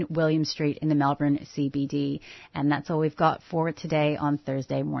 15 William Street in the Melbourne CBD. And that's all we've got for today on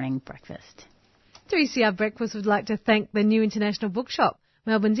Thursday Morning Breakfast. 3CR Breakfast would like to thank the New International Bookshop,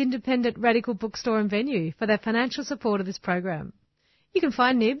 Melbourne's independent radical bookstore and venue, for their financial support of this program. You can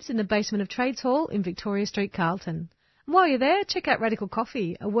find Nibs in the basement of Trades Hall in Victoria Street, Carlton. And while you're there, check out Radical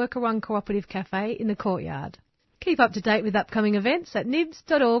Coffee, a worker-run cooperative cafe in the courtyard. Keep up to date with upcoming events at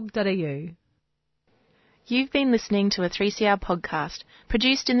nibs.org.au. You've been listening to a 3CR podcast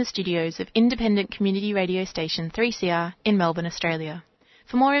produced in the studios of independent community radio station 3CR in Melbourne, Australia.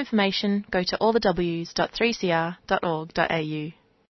 For more information, go to allthews.3cr.org.au.